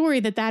of the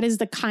story that is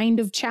the kind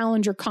of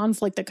challenge or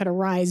conflict that could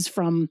arise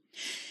from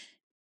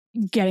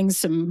getting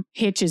some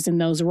hitches in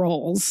those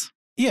roles.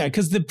 Yeah,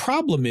 because the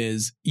problem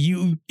is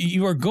you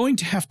are going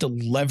to have to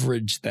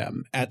leverage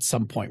them at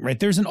some point, right?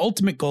 There's an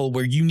ultimate goal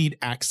where you need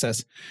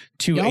access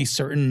to a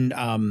certain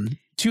all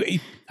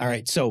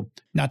right, so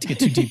not to get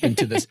too deep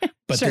into this,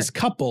 but Sure. this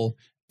couple,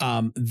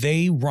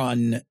 they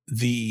run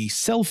the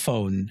cell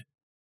phone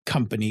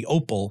company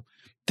Opal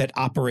that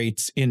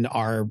operates in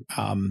our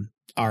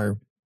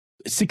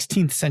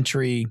 16th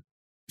century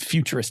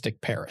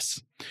futuristic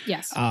Paris.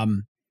 Yes.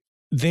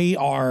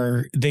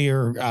 They're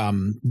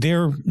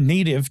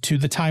native to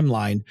the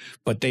timeline,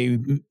 but they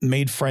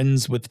made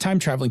friends with the time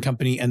traveling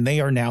company, and they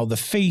are now the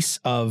face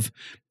of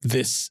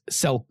this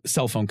cell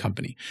phone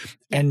company.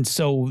 And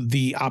so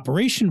the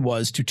operation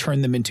was to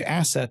turn them into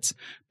assets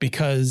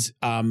because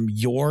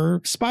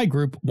your spy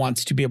group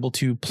wants to be able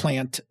to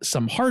plant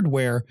some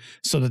hardware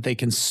so that they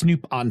can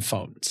snoop on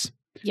phones.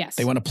 Yes.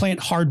 They want to plant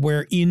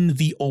hardware in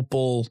the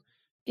Opal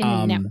in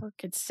the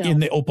network itself. In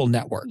the Opal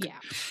network. Yeah.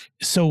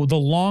 So the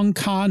long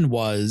con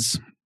was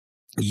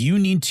you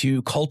need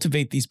to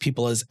cultivate these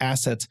people as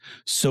assets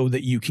so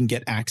that you can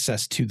get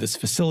access to this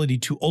facility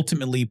to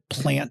ultimately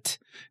plant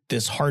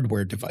this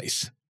hardware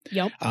device.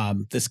 Yep.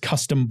 This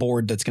custom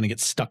board that's going to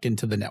get stuck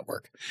into the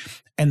network.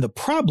 And the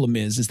problem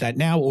is that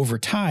now over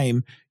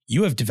time,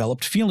 you have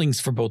developed feelings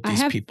for both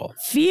these people.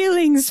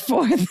 Feelings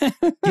for them.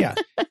 Yeah.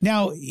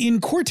 Now, in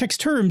Cortex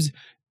terms,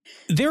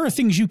 there are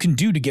things you can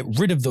do to get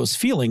rid of those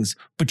feelings,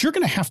 but you're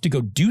going to have to go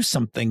do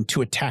something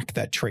to attack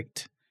that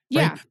trait.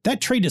 Right? Yeah.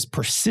 That trait is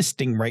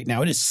persisting right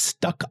now. It is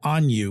stuck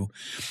on you.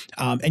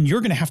 And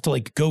you're going to have to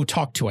go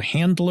talk to a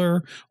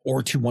handler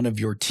or to one of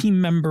your team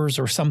members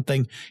or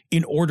something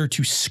in order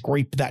to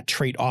scrape that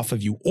trait off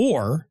of you.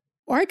 Or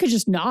I could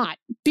just not,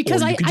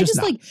 because I just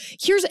not.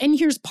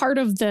 Here's part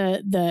of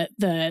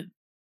the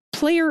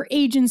player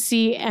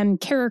agency and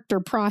character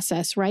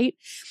process, right?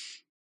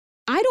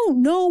 I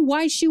don't know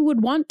why she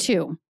would want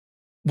to.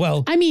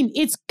 Well, I mean,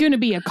 it's going to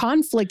be a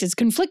conflict. It's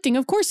conflicting.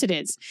 Of course it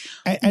is.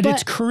 At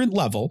its current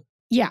level,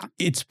 yeah,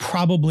 it's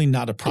probably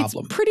not a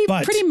problem.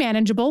 It's pretty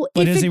manageable.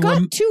 But if it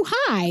got too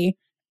high.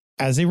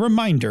 As a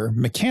reminder,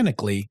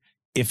 mechanically,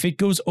 if it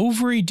goes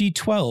over a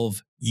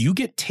D12, you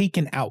get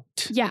taken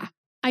out. Yeah,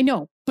 I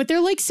know. But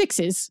they're like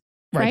sixes.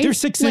 Right? They're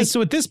sixes.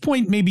 So at this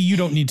point, maybe you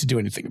don't need to do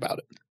anything about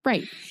it.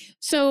 Right.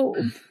 So,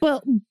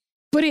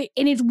 But it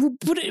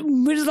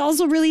is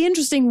also really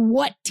interesting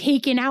what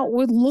taken out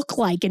would look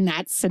like in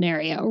that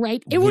scenario,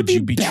 right? It would be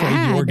you betray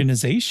bad. the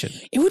organization?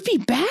 It would be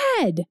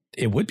bad.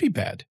 It would be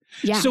bad.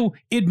 Yeah. So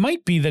it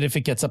might be that if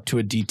it gets up to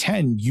a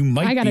D10, you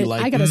might be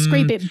like, I gotta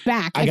scrape it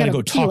back. I gotta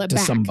go talk to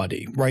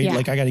somebody, right? Yeah.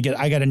 Like I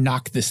gotta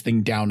knock this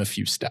thing down a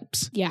few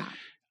steps. Yeah.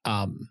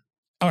 All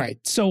right.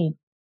 So,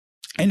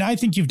 and I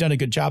think you've done a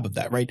good job of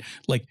that, right?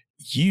 Like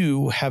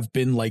you have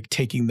been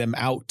taking them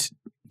out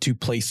to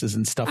places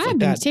and stuff like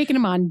that. I've been taking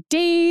them on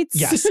dates.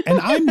 Yes. And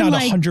I'm not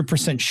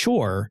 100%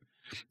 sure.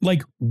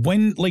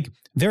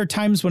 There are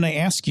times when I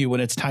ask you when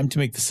it's time to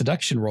make the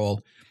seduction roll,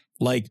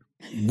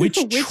 which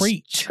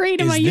trait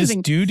am is I this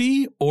using?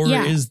 Duty or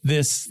is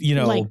this,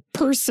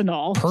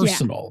 personal?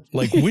 Personal.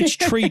 Yeah. Which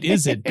trait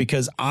is it?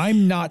 Because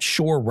I'm not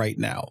sure right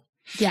now.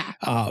 Yeah.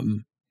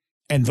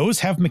 And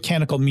those have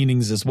mechanical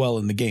meanings as well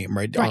in the game,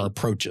 right? Our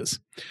approaches.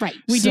 Right.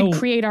 We did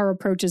create our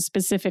approaches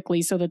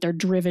specifically so that they're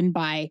driven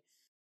by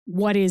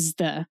what is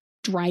the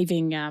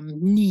driving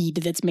need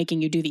that's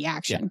making you do the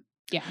action.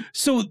 Yeah.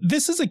 So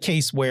this is a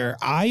case where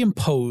I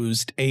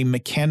imposed a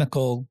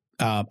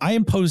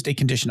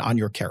condition on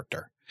your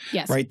character.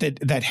 Yes. Right.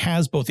 That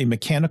has both a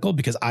mechanical,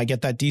 because I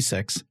get that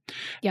D6,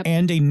 yep,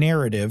 and a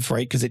narrative,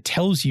 right? Because it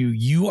tells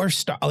you are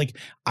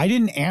I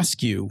didn't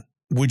ask you,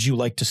 would you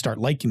like to start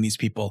liking these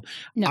people?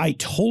 No. I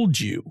told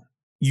you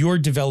you're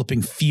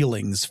developing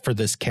feelings for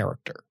this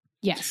character.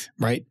 Yes.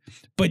 Right.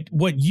 But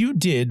what you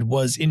did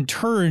was, in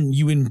turn,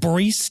 you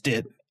embraced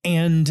it,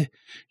 and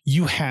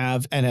you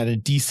have, and at a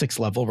D6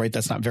 level, right?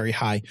 That's not very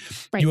high.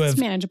 Right. It's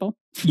manageable.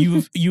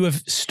 you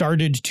have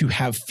started to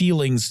have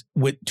feelings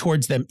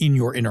towards them in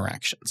your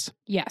interactions.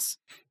 Yes.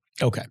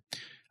 Okay.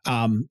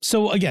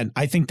 So again,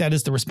 I think that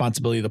is the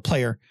responsibility of the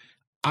player.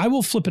 I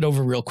will flip it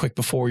over real quick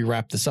before we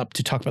wrap this up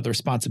to talk about the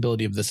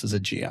responsibility of this as a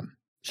GM.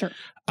 Sure.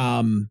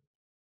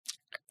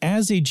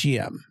 As a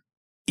GM,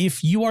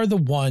 if you are the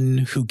one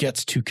who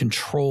gets to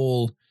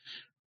control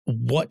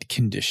what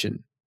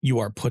condition you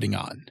are putting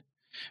on,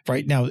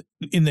 right? Now,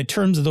 in the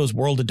terms of those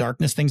World of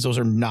Darkness things, those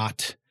are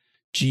not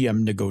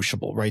GM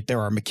negotiable, right? There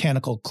are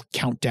mechanical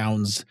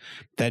countdowns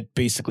that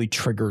basically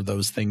trigger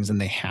those things, and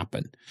they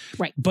happen.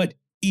 Right. But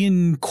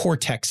in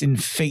Cortex, in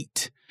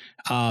Fate,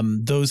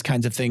 those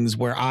kinds of things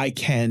where I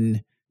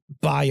can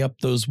buy up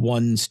those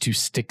ones to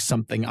stick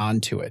something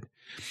onto it.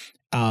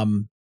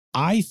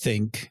 I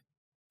think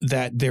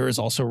that there is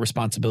also a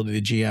responsibility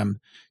of the GM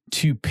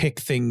to pick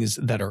things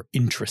that are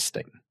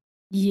interesting.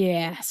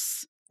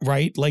 Yes.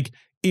 Right? Like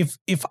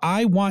if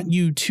I want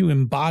you to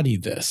embody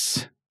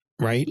this,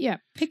 right? Yeah,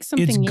 pick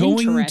something it's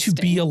going interesting.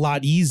 to be a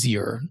lot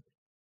easier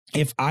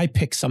if I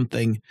pick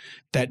something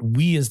that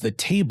we as the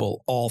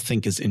table all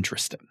think is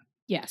interesting.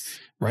 Yes.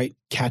 Right?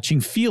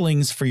 Catching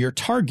feelings for your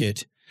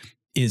target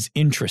is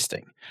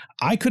interesting.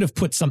 I could have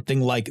put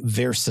something like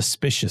they're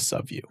suspicious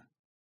of you.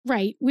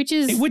 Right.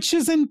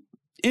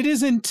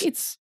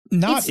 It's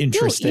not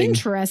interesting.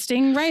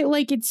 Interesting, right?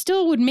 Like it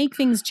still would make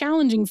things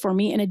challenging for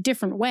me in a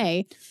different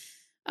way.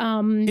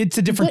 It's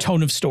a different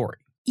tone of story.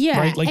 Yeah.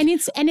 Right? Like, and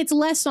it's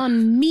less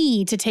on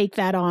me to take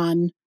that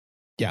on.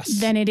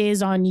 Yes. Than it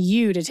is on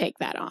you to take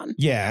that on.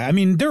 Yeah. I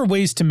mean, there are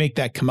ways to make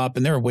that come up,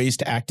 and there are ways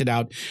to act it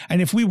out. And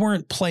if we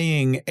weren't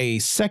playing a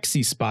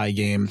sexy spy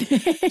game,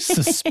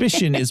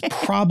 suspicion is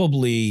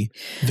probably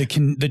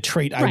the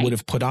trait I would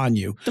have put on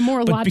you. The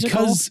more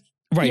logical.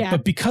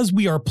 But because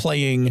we are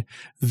playing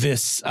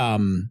this.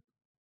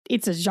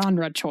 It's a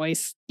genre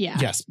choice. Yeah.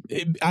 Yes.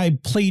 I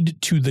played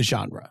to the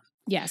genre.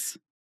 Yes.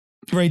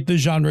 Right. The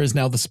genre is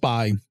now the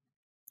spy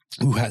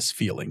who has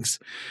feelings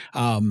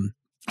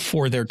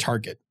for their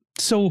target.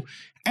 So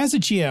as a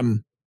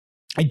GM,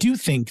 I do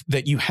think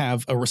that you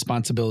have a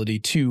responsibility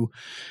to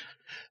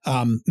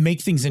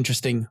make things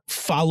interesting,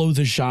 follow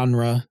the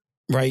genre,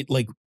 right?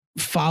 Like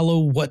follow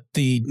what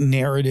the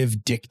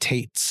narrative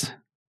dictates,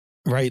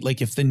 right?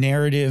 Like if the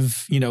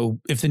narrative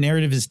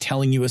is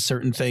telling you a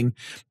certain thing,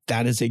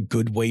 that is a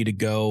good way to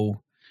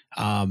go,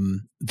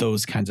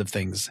 those kinds of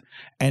things.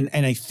 And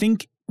I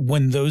think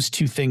when those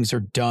two things are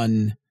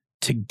done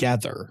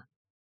together,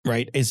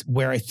 right, is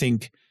where I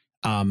think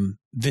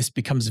this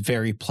becomes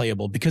very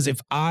playable. Because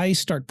if I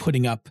start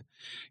putting up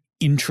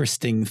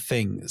interesting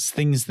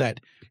things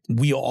that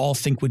we all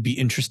think would be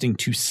interesting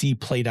to see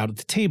played out at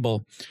the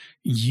table,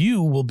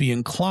 you will be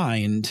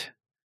inclined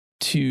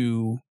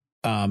to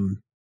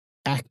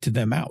act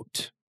them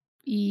out.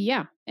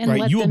 Yeah. And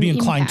right. You will be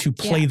inclined to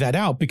play that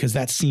out because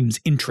that seems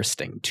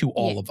interesting to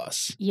all of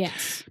us.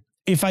 Yes.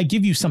 If I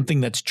give you something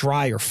that's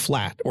dry or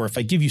flat, or if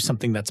I give you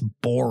something that's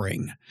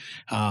boring,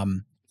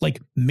 like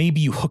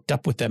maybe you hooked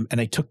up with them and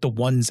I took the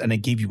ones and I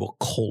gave you a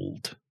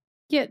cold.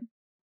 Yeah.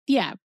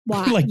 Yeah.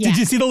 Why? Did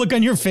you see the look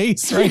on your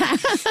face? Right.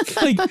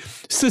 Like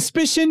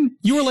suspicion.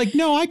 You were like,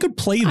 no, I could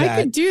play that.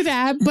 I could do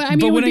that. But I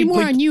mean, it would be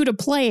more on you to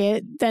play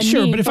it than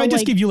sure, me. But if I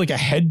just give you like a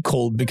head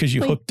cold because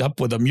you hooked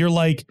up with them, you're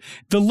like,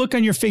 the look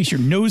on your face,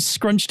 your nose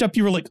scrunched up.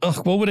 You were like,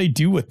 ugh, what would I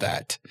do with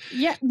that?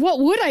 Yeah.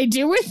 What would I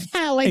do with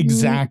that? Like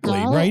exactly.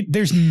 Right.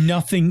 There's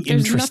nothing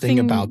interesting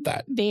about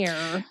that.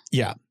 There.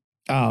 Yeah.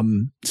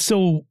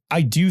 So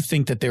I do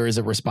think that there is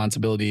a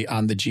responsibility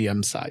on the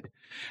GM side.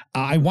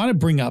 I want to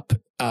bring up,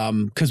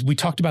 because we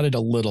talked about it a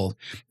little,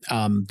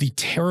 the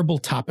terrible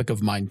topic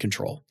of mind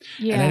control.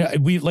 Yeah.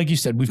 And we, like you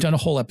said, we've done a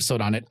whole episode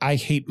on it. I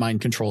hate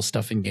mind control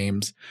stuff in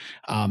games.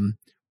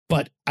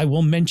 But I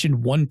will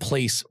mention one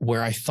place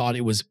where I thought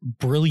it was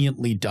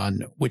brilliantly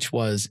done, which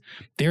was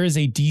there is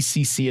a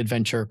DCC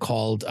adventure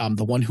called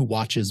The One Who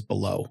Watches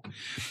Below.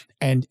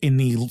 And in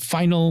the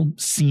final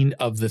scene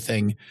of the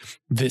thing,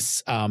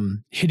 this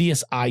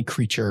hideous eye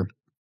creature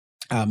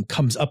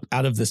comes up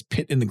out of this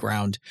pit in the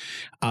ground.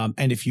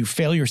 And if you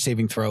fail your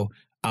saving throw,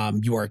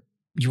 you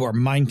are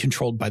mind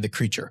controlled by the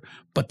creature.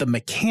 But the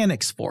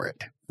mechanics for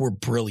it were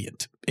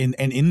brilliant. And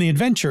in the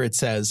adventure, it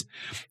says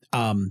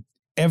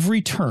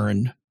every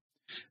turn,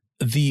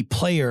 the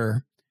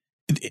player,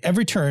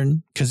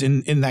 because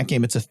in that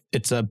game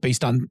it's a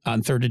based on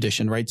third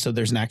edition, right? So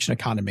there's an action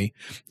economy.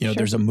 Sure.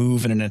 There's a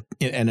move and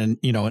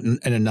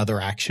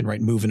another action, right?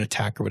 Move and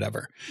attack or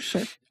whatever.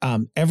 Sure.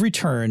 Every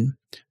turn,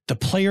 the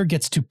player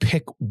gets to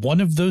pick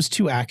one of those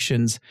two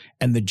actions,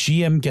 and the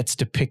GM gets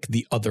to pick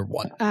the other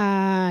one.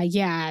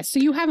 Yeah. So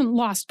you haven't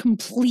lost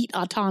complete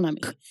autonomy.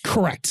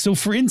 Correct. So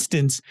for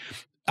instance,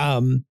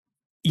 I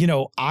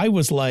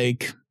was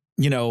like,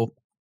 in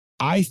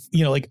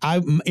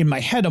my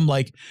head, I'm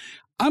like,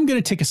 I'm going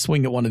to take a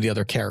swing at one of the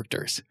other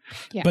characters.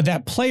 Yeah. But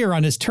that player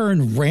on his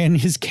turn ran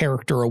his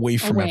character away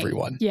from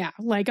everyone. Yeah.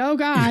 Like, oh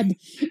God.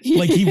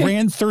 Like he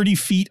ran 30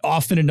 feet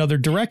off in another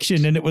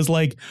direction. And it was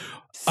like,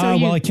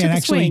 well, I can't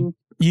actually.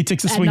 He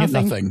takes a swing at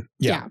nothing.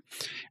 Yeah.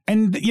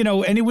 And,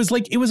 and it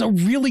was a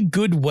really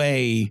good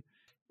way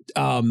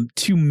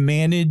to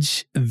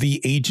manage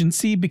the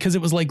agency, because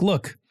it was like,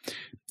 look,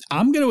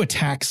 I'm going to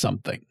attack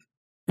something.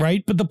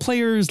 Right. But the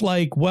player's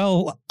like,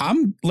 well,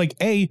 I'm like,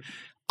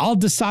 I'll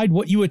decide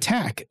what you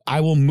attack. I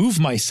will move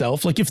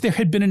myself. Like if there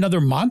had been another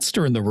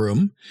monster in the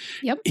room,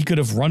 he could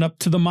have run up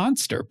to the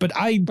monster. But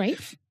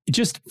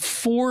just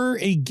for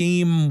a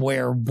game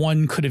where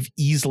one could have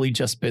easily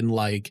just been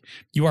like,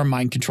 you are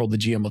mind controlled, the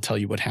GM will tell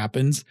you what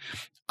happens.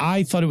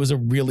 I thought it was a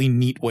really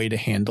neat way to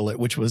handle it,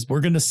 which was,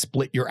 we're going to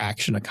split your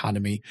action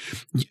economy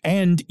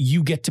and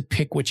you get to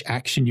pick which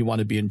action you want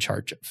to be in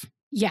charge of.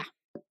 Yeah.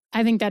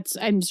 I think that's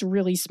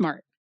really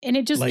smart. And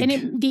it just,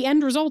 the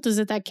end result is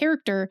that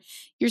character,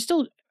 you're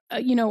still,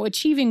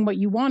 achieving what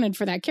you wanted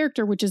for that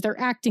character, which is they're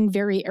acting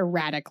very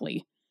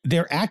erratically.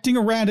 They're acting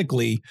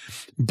erratically,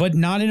 but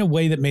not in a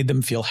way that made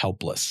them feel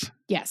helpless.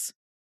 Yes.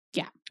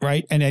 Yeah.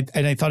 Right. And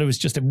I thought it was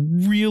just a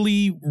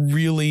really,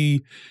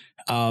 really,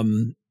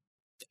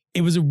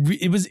 it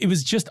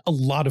was just a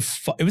lot of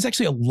fun. It was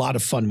actually a lot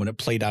of fun when it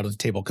played out at the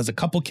table, because a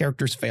couple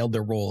characters failed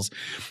their roles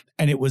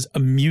and it was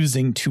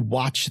amusing to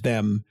watch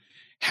them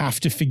have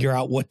to figure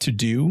out what to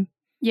do.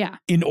 Yeah.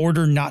 In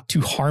order not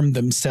to harm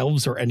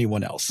themselves or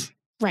anyone else.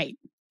 Right.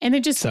 And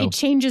it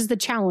changes the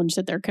challenge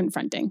that they're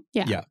confronting.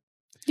 Yeah. Yeah.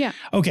 Yeah.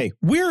 Okay.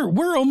 We're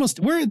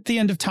at the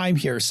end of time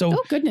here. So,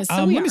 oh goodness.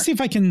 Let me see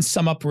if I can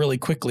sum up really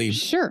quickly.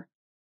 Sure.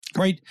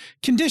 Right.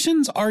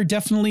 Conditions are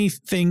definitely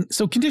things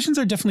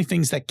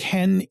that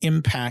can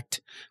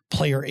impact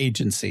player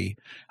agency,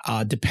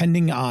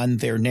 depending on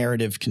their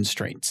narrative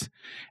constraints.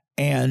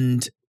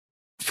 And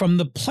from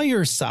the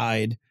player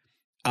side,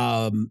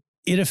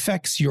 it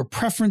affects your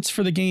preference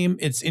for the game.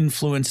 It's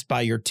influenced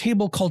by your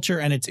table culture,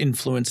 and it's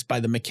influenced by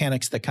the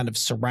mechanics that kind of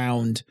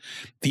surround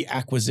the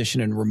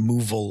acquisition and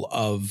removal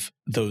of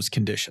those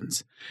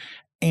conditions.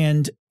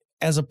 And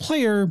as a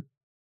player,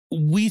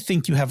 we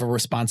think you have a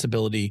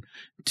responsibility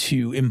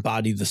to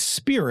embody the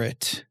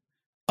spirit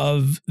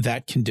of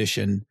that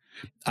condition,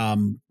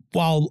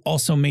 while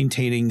also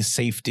maintaining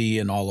safety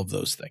and all of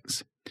those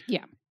things.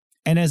 Yeah.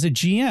 And as a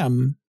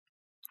GM,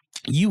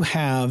 you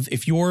have,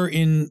 if you're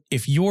in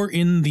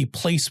the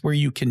place where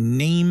you can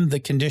name the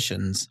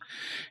conditions,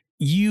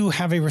 you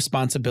have a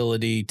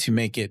responsibility to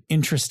make it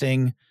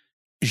interesting,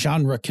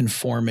 genre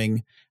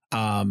conforming,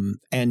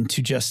 and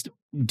to just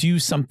do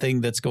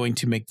something that's going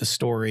to make the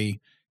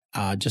story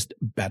just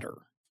better.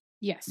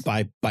 Yes.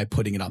 By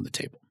putting it on the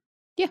table.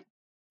 Yeah.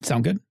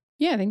 Sound good?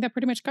 Yeah, I think that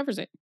pretty much covers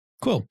it.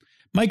 Cool.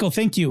 Michael,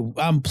 thank you.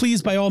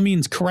 Please, by all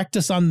means, correct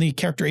us on the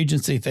character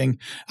agency thing.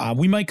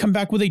 We might come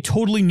back with a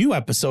totally new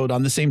episode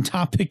on the same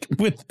topic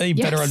with a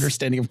better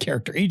understanding of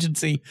character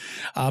agency.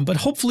 But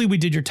hopefully we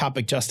did your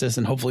topic justice,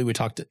 and hopefully we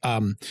talked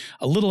a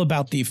little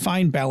about the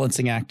fine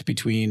balancing act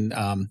between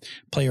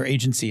player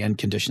agency and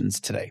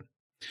conditions today.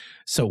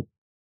 So,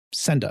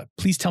 Senda,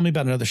 please tell me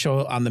about another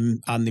show on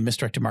the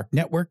Misdirected Mark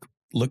Network.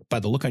 Look, by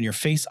the look on your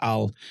face,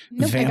 I'll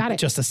vamp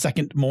just a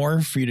second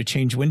more for you to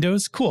change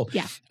windows. Cool.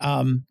 Yeah.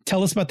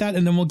 Tell us about that,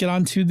 and then we'll get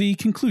on to the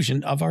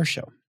conclusion of our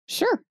show.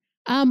 Sure.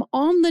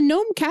 On the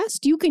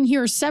Gnomecast, you can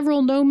hear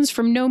several gnomes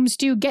from Gnome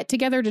Stew get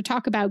together to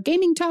talk about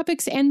gaming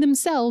topics and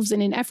themselves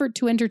in an effort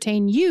to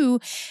entertain you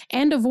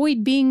and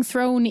avoid being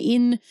thrown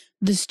in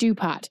the stew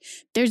pot.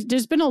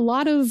 There's been a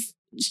lot of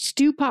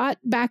stew pot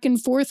back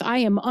and forth. I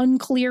am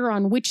unclear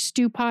on which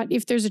stew pot,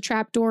 if there's a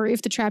trapdoor,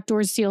 if the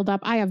trapdoor is sealed up.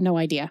 I have no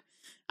idea.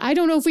 I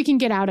don't know if we can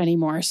get out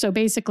anymore. So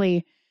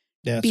basically,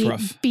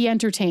 rough. Be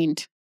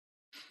entertained.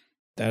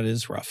 That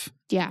is rough.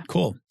 Yeah.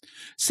 Cool.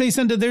 Say,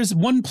 Senda, there's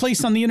one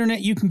place on the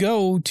internet you can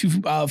go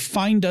to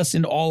find us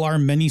in all our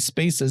many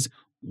spaces.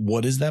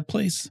 What is that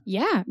place?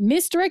 Yeah.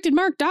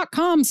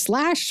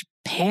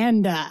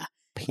 misdirectedmark.com/panda.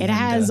 It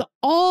has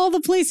all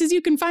the places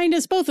you can find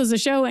us, both as a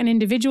show and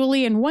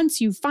individually. And once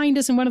you find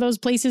us in one of those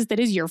places that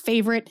is your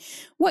favorite,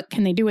 what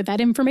can they do with that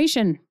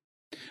information?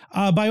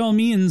 By all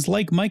means,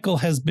 like Michael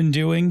has been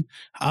doing,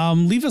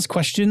 leave us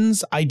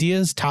questions,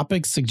 ideas,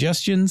 topics,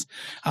 suggestions,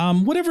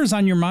 whatever's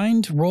on your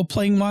mind,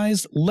 role-playing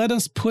wise. Let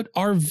us put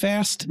our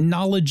vast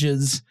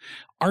knowledges,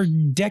 our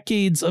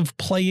decades of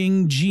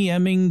playing,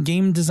 GMing,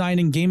 game design,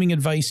 and gaming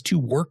advice to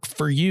work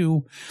for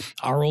you.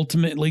 Our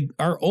ultimate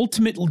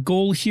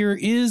goal here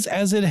is,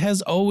 as it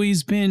has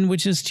always been,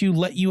 which is to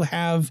let you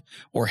have,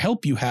 or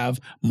help you have,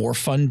 more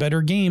fun,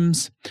 better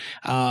games,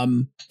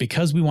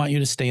 because we want you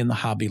to stay in the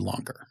hobby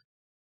longer.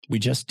 We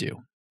just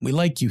do. We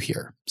like you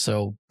here,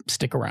 so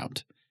stick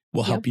around.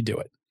 We'll help you do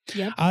it.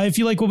 Yep. If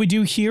you like what we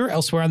do here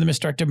elsewhere on the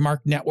Misdirected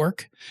Mark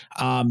Network,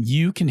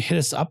 you can hit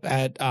us up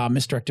at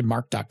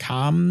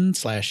misdirectedmark.com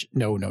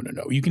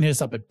 / You can hit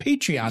us up at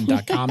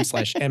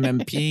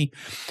patreon.com/MMP.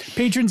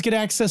 Patrons get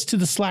access to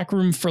the Slack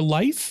room for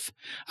life.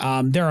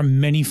 There are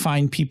many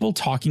fine people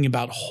talking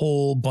about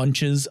whole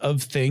bunches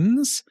of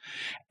things.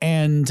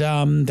 And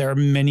there are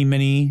many,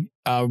 many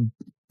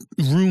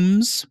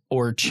rooms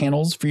or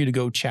channels for you to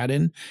go chat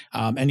in,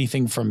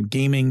 anything from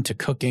gaming to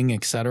cooking,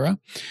 etc.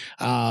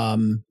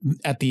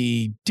 At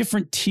the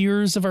different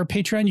tiers of our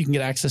Patreon, you can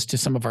get access to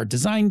some of our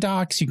design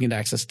docs. You can get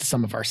access to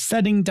some of our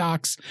setting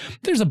docs.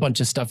 There's a bunch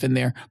of stuff in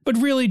there, but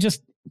really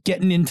just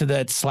getting into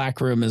that Slack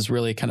room is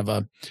really kind of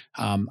a,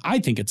 I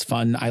think it's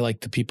fun. I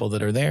like the people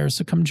that are there.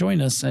 So come join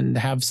us and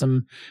have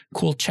some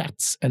cool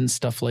chats and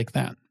stuff like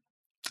that.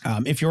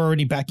 If you're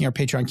already backing our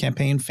Patreon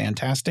campaign,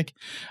 fantastic.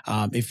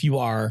 If you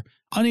are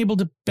unable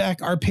to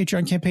back our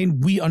Patreon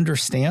campaign, we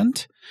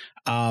understand.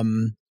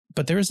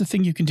 But there is a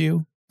thing you can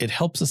do. It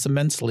helps us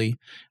immensely,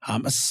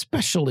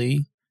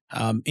 especially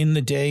in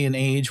the day and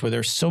age where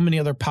there's so many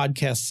other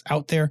podcasts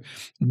out there.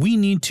 We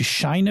need to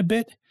shine a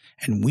bit,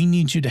 and we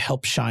need you to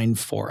help shine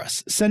for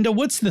us. Senda,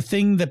 what's the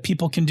thing that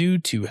people can do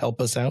to help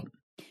us out?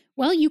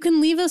 Well, you can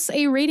leave us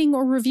a rating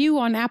or review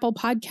on Apple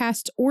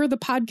Podcasts or the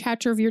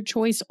podcatcher of your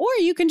choice, or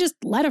you can just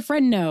let a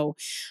friend know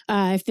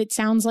if it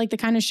sounds like the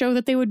kind of show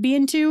that they would be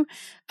into.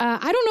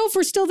 I don't know if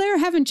we're still there.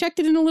 Haven't checked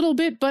it in a little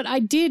bit, but I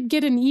did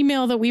get an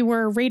email that we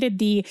were rated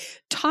the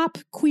top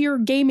queer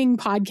gaming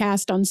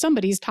podcast on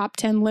somebody's top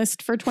 10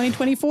 list for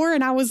 2024.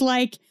 And I was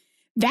like,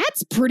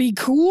 that's pretty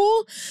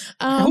cool.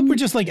 I hope we're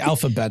just like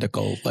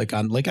alphabetical,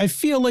 I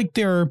feel like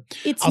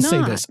I'll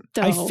say this.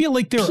 Though. I feel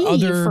like there are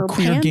other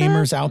queer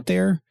gamers out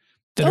there.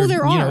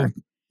 There are.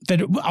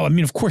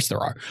 Of course there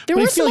are. There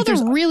were some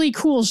other really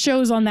cool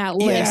shows on that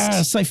list.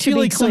 Yes, I feel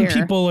like some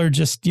people are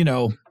just,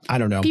 I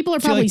don't know. People are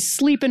probably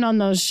sleeping on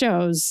those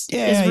shows.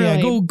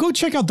 Yeah. Go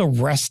check out the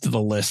rest of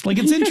the list. Like,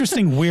 it's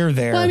interesting we're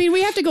there. Well, I mean,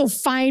 we have to go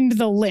find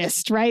the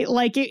list, right?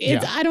 Like,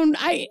 I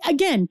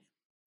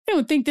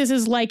don't think this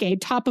is like a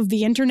top of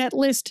the internet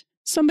list.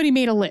 Somebody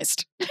made a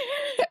list.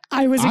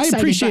 I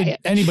appreciate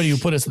anybody who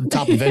put us at the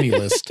top of any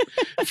list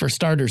for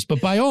starters,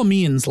 but by all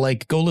means,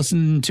 go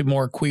listen to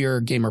more queer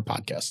gamer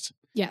podcasts.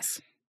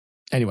 Yes.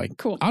 Anyway,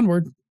 cool.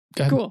 Onward.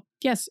 Go ahead. Cool.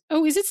 Yes.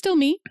 Oh, is it still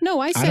me? No,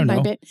 I said my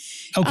bit.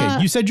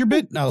 Okay, you said your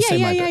bit. I'll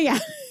say my bit. Yeah.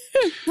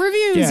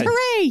 Reviews. Yeah.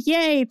 Hooray.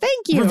 Yay.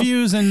 Thank you.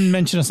 Reviews and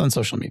mention us on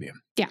social media.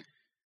 Yeah.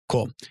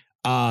 Cool.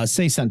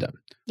 Say, Senda.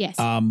 Yes.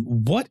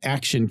 What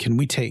action can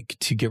we take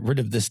to get rid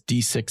of this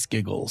D6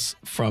 giggles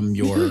from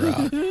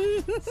your...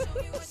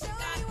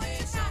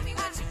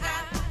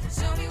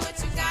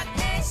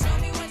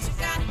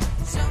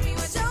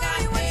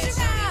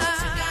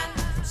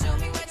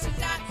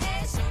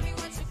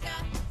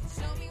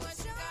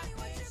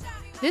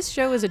 This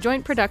show is a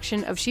joint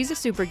production of She's a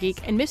Super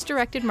Geek and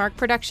Misdirected Mark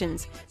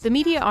Productions, the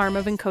media arm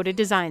of Encoded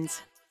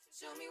Designs.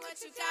 Show me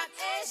what you got,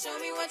 eh? Show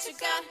me what you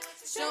got.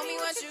 Show me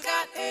what you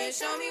got, eh?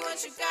 Show me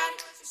what you got.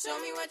 Show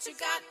me what you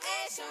got,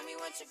 eh? Show me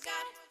what you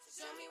got.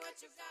 Show me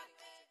what you got,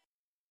 eh?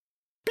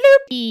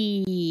 Bloop.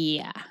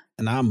 Yeah.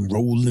 And I'm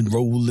rolling.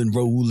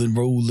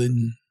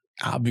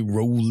 I'll be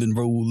rolling.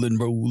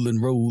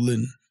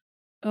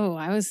 Oh,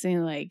 I was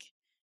saying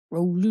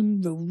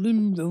rolling.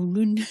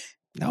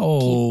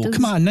 No,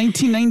 come on,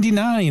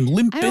 1999,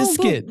 Limp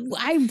Bizkit.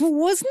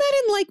 Wasn't that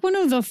in one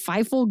of the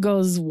Feifel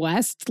Goes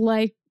West,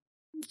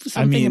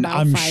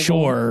 I'm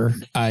sure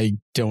I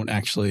don't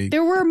actually.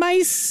 There were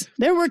mice,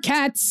 there were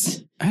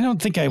cats. I don't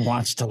think I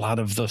watched a lot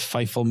of the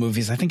Feifel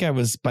movies. I think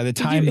by the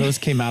time those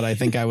came out, I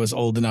think I was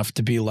old enough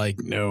to be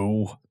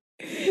no.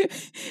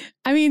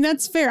 I mean,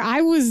 that's fair.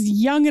 I was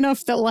young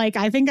enough that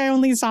I think I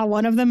only saw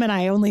one of them and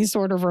I only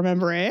sort of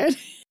remember it.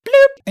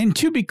 Bloop. And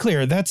to be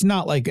clear, that's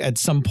not at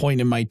some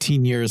point in my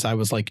teen years, I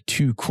was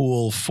too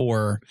cool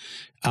for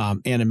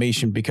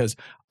animation, because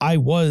I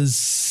was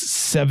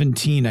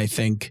 17, I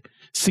think,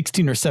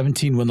 16 or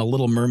 17 when The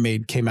Little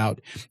Mermaid came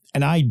out.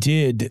 And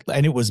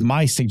it was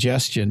my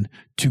suggestion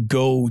to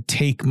go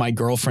take my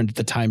girlfriend at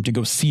the time to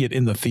go see it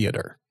in the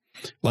theater.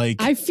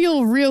 I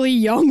feel really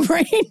young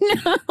right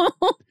now.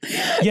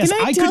 Yes,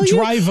 I could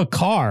drive a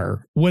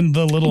car when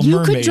The Little Mermaid came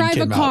out. You could drive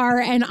a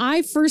car, and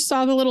I first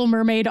saw The Little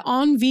Mermaid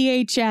on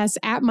VHS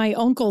at my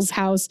uncle's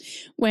house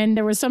when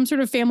there was some sort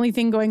of family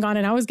thing going on,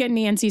 and I was getting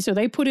antsy, so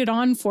they put it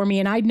on for me,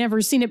 and I'd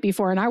never seen it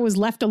before, and I was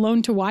left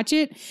alone to watch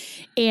it,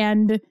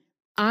 and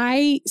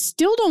I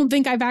still don't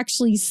think I've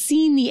actually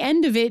seen the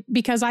end of it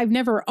because I've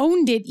never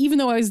owned it, even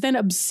though I was then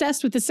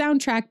obsessed with the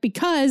soundtrack,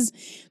 because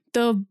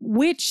the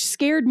witch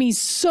scared me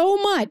so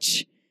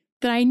much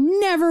that I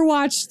never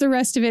watched the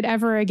rest of it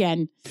ever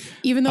again,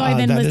 even though I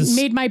then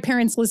made my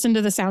parents listen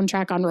to the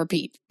soundtrack on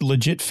repeat.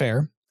 Legit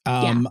fair.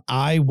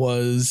 I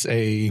loved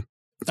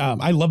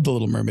The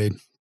Little Mermaid.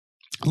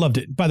 Loved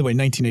it. By the way,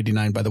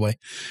 1989, by the way.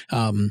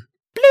 Bloop.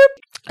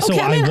 So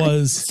okay, I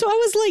was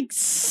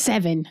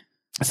 7.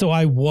 So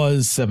I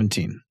was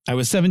 17. I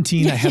was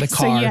 17. I had a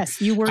car. So yes,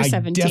 you were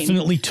 17. I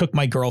definitely took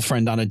my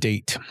girlfriend on a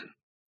date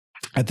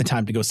at the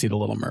time to go see The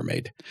Little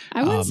Mermaid.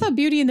 I once saw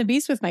Beauty and the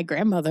Beast with my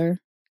grandmother.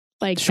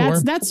 Sure.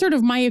 That's sort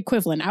of my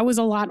equivalent. I was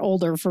a lot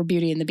older for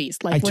Beauty and the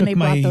Beast. When they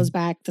brought those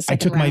back the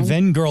second round. I took my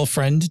then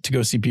girlfriend to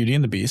go see Beauty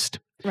and the Beast.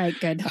 Right,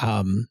 good.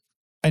 And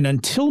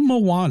until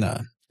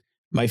Moana,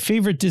 my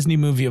favorite Disney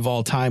movie of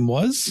all time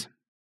was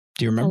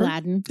Do you remember?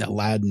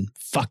 Aladdin.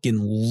 Fucking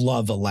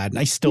love Aladdin.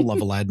 I still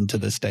love Aladdin to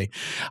this day.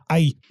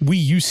 We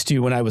used to,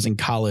 when I was in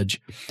college,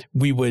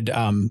 we would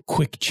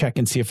quick check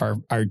and see if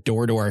our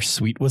door to our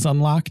suite was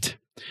unlocked.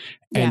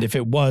 And if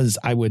it was,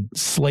 I would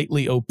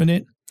slightly open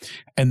it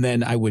and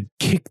then I would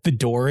kick the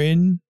door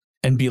in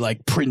and be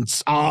like,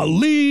 Prince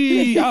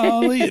Ali.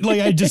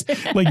 Like I just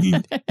like,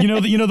 you know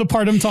the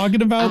part I'm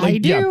talking about? Like, I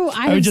do. Yeah,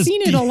 I've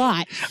seen it a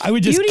lot. I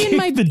would just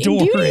kick the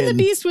door Beauty in. and the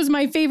Beast was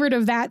my favorite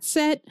of that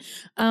set.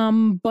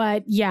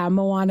 But yeah,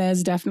 Moana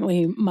is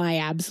definitely my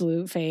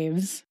absolute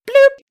faves.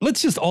 Bloop.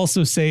 Let's just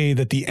also say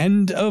that the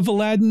end of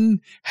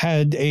Aladdin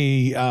had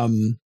a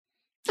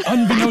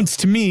unbeknownst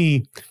to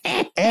me,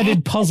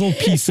 added puzzle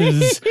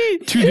pieces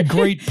to the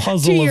great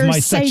puzzle of my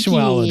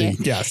sexuality.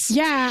 Yes.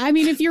 Yeah. I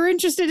mean, if you're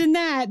interested in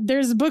that,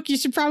 there's a book you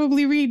should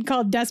probably read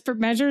called Desperate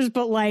Measures,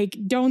 but like,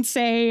 don't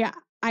say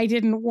I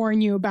didn't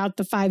warn you about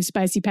the 5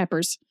 spicy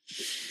peppers.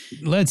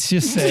 Let's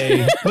just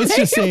say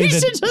we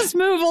should just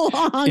move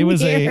along. It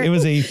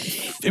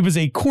was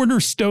a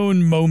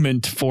cornerstone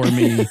moment for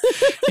me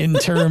in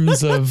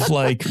terms of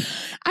like.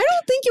 I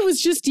don't think it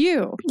was just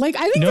you. Like,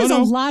 I think there's a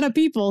lot of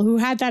people who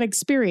had that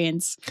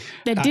experience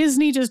that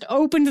Disney just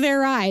opened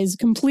their eyes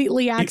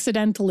completely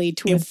accidentally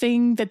to a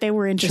thing that they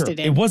were interested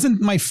in. It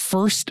wasn't my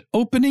first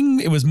opening.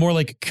 It was more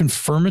like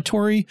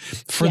confirmatory.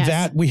 For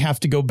that, we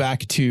have to go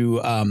back to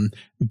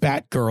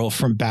Batgirl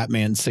from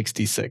Batman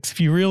 66.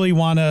 If you really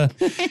want to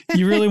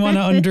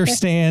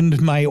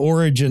understand my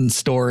origin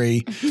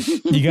story,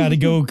 you got to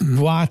go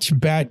watch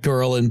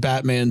Batgirl in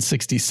Batman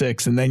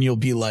 66, and then you'll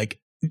be like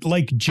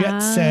Jet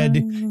said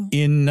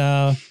in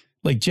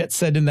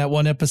that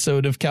one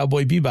episode of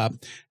Cowboy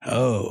Bebop.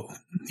 Oh,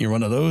 you're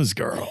one of those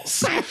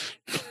girls.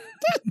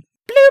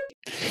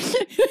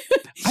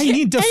 I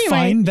need to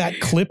find that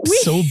clip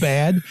so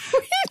bad.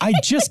 I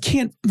just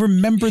can't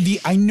remember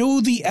I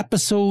know the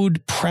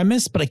episode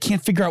premise, but I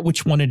can't figure out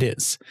which one it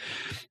is.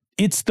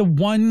 It's the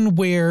one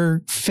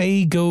where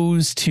Faye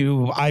goes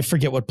to, I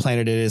forget what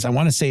planet it is. I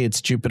want to say it's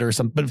Jupiter or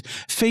something, but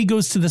Faye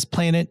goes to this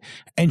planet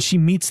and she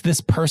meets this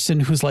person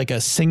who's like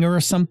a singer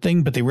or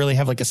something, but they really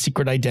have like a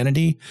secret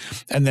identity.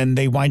 And then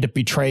they wind up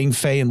betraying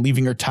Faye and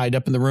leaving her tied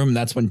up in the room. And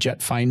that's when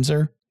Jet finds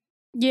her.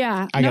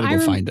 Yeah. I got to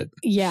go find it.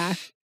 Yeah.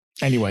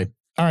 Anyway.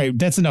 All right,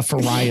 that's enough for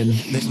Ryan.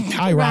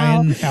 Hi,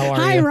 Ryan. How are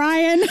you? Hi,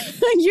 Ryan.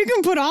 You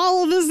can put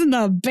all of this in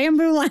the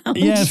bamboo lounge.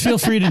 Yeah, feel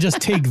free to just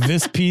take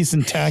this piece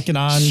and tack it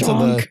on to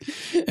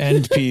the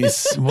end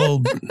piece.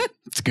 Well,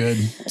 it's good.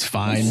 It's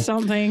fine.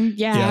 Something.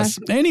 Yeah. Yes.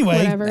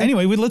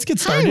 Anyway, let's get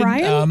started.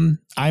 Hi, Ryan.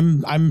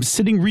 I'm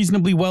sitting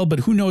reasonably well, but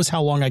who knows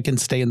how long I can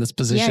stay in this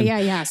position.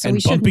 Yeah. So and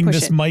we shouldn't bumping push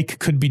this mic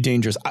could be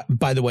dangerous.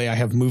 By the way, I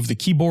have moved the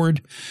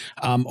keyboard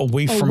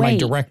away from my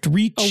direct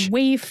reach.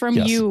 Away from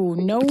you.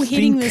 No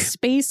hitting the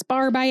space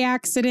bar by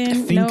accident.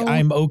 I think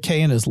I'm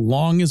okay. And as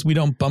long as we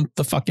don't bump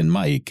the fucking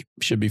mic,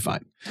 should be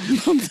fine.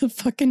 Bump the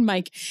fucking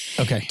mic.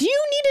 Okay. Do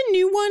you need a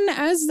new one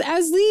as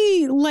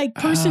the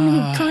person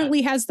who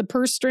currently has the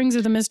purse strings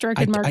of the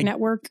Misdirected Mark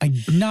Network? I'm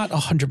not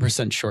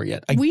 100% sure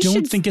yet. I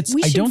don't think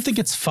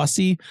it's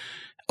fussy.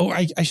 Or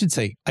I should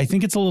say, I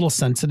think it's a little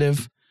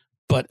sensitive,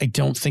 but I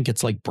don't think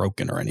it's like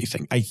broken or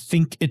anything. I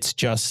think it's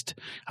just,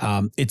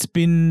 it's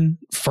been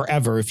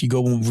forever. If you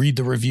go and read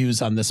the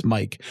reviews on this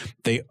mic,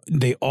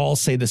 they all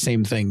say the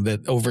same thing,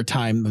 that over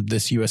time,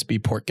 this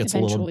USB port gets a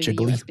little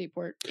jiggly. USB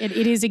port. It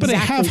is exactly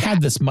But I have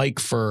had this mic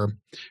for,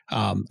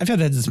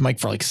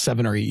 like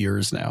 7 or 8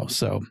 years now.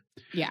 So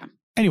yeah.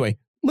 Anyway,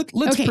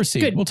 let's proceed.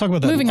 Good. We'll talk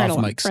about that off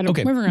mics.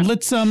 Okay,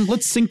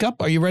 let's sync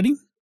up. Are you ready?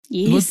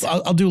 Yes.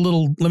 Let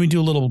me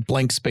do a little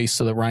blank space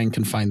so that Ryan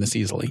can find this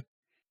easily.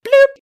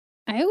 Bloop.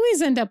 I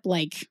always end up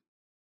like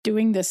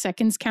doing the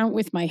seconds count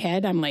with my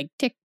head. I'm like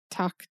tick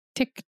tock,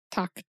 tick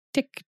tock,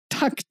 tick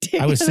tock, tick.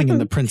 I was singing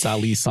the Prince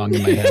Ali song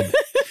in my head.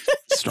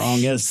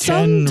 Strong as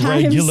 10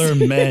 regular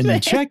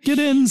men. Check it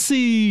and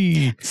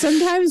see.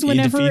 Sometimes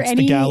whenever he defeats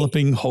the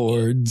galloping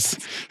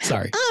hordes.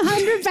 Sorry.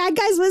 100 bad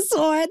guys with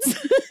swords.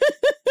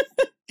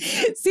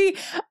 See,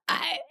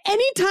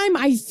 anytime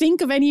I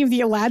think of any of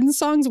the Aladdin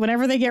songs,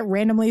 whenever they get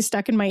randomly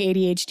stuck in my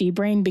ADHD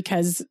brain,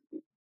 because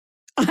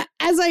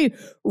as I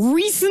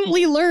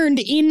recently learned,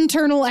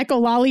 internal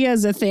echolalia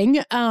is a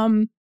thing.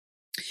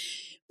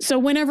 So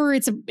whenever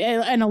it's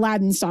an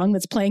Aladdin song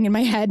that's playing in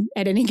my head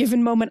at any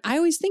given moment, I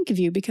always think of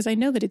you because I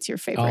know that it's your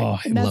favorite. Oh,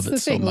 and that's love the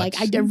it thing. so much.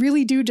 Like, I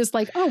really do just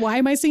like, oh, why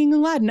am I singing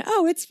Aladdin?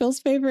 Oh, it's Phil's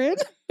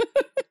favorite.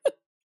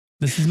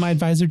 This is my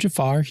advisor,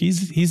 Jafar.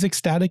 He's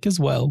ecstatic as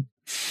well.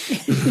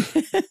 It's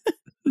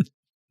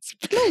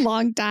been a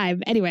long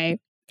time. Anyway.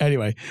 All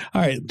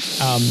right.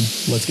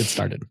 Let's get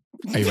started.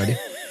 Are you ready?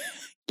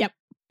 Yep.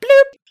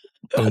 Bloop.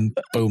 Boom,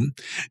 boom.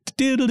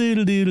 Doodle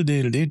doodle doodle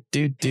doodle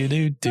doodle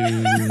doodle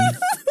doodle.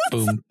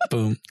 Boom,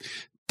 boom.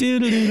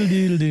 Doodle doodle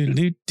doodle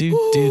doodle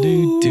doodle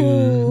doodle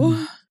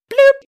doodle.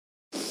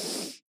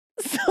 Bloop.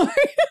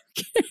 Sorry.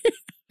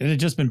 It'd have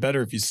just been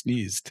better if you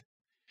sneezed.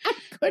 I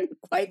couldn't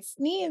quite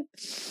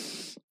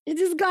sneeze. It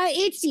just got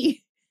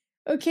itchy.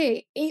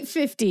 Okay,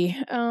 850.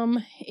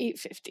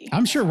 850.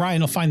 I'm sure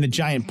Ryan will find the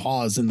giant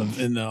pause in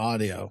the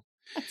audio.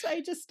 That's why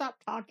I just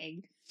stopped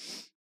talking.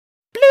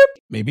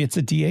 Maybe it's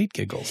a D8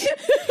 giggles.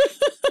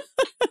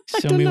 I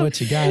Show don't me know. what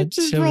you got.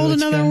 Just Show me rolled what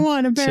you another got.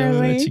 one, Show me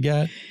apparently. what you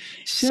got.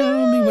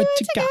 Show me what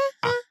you got.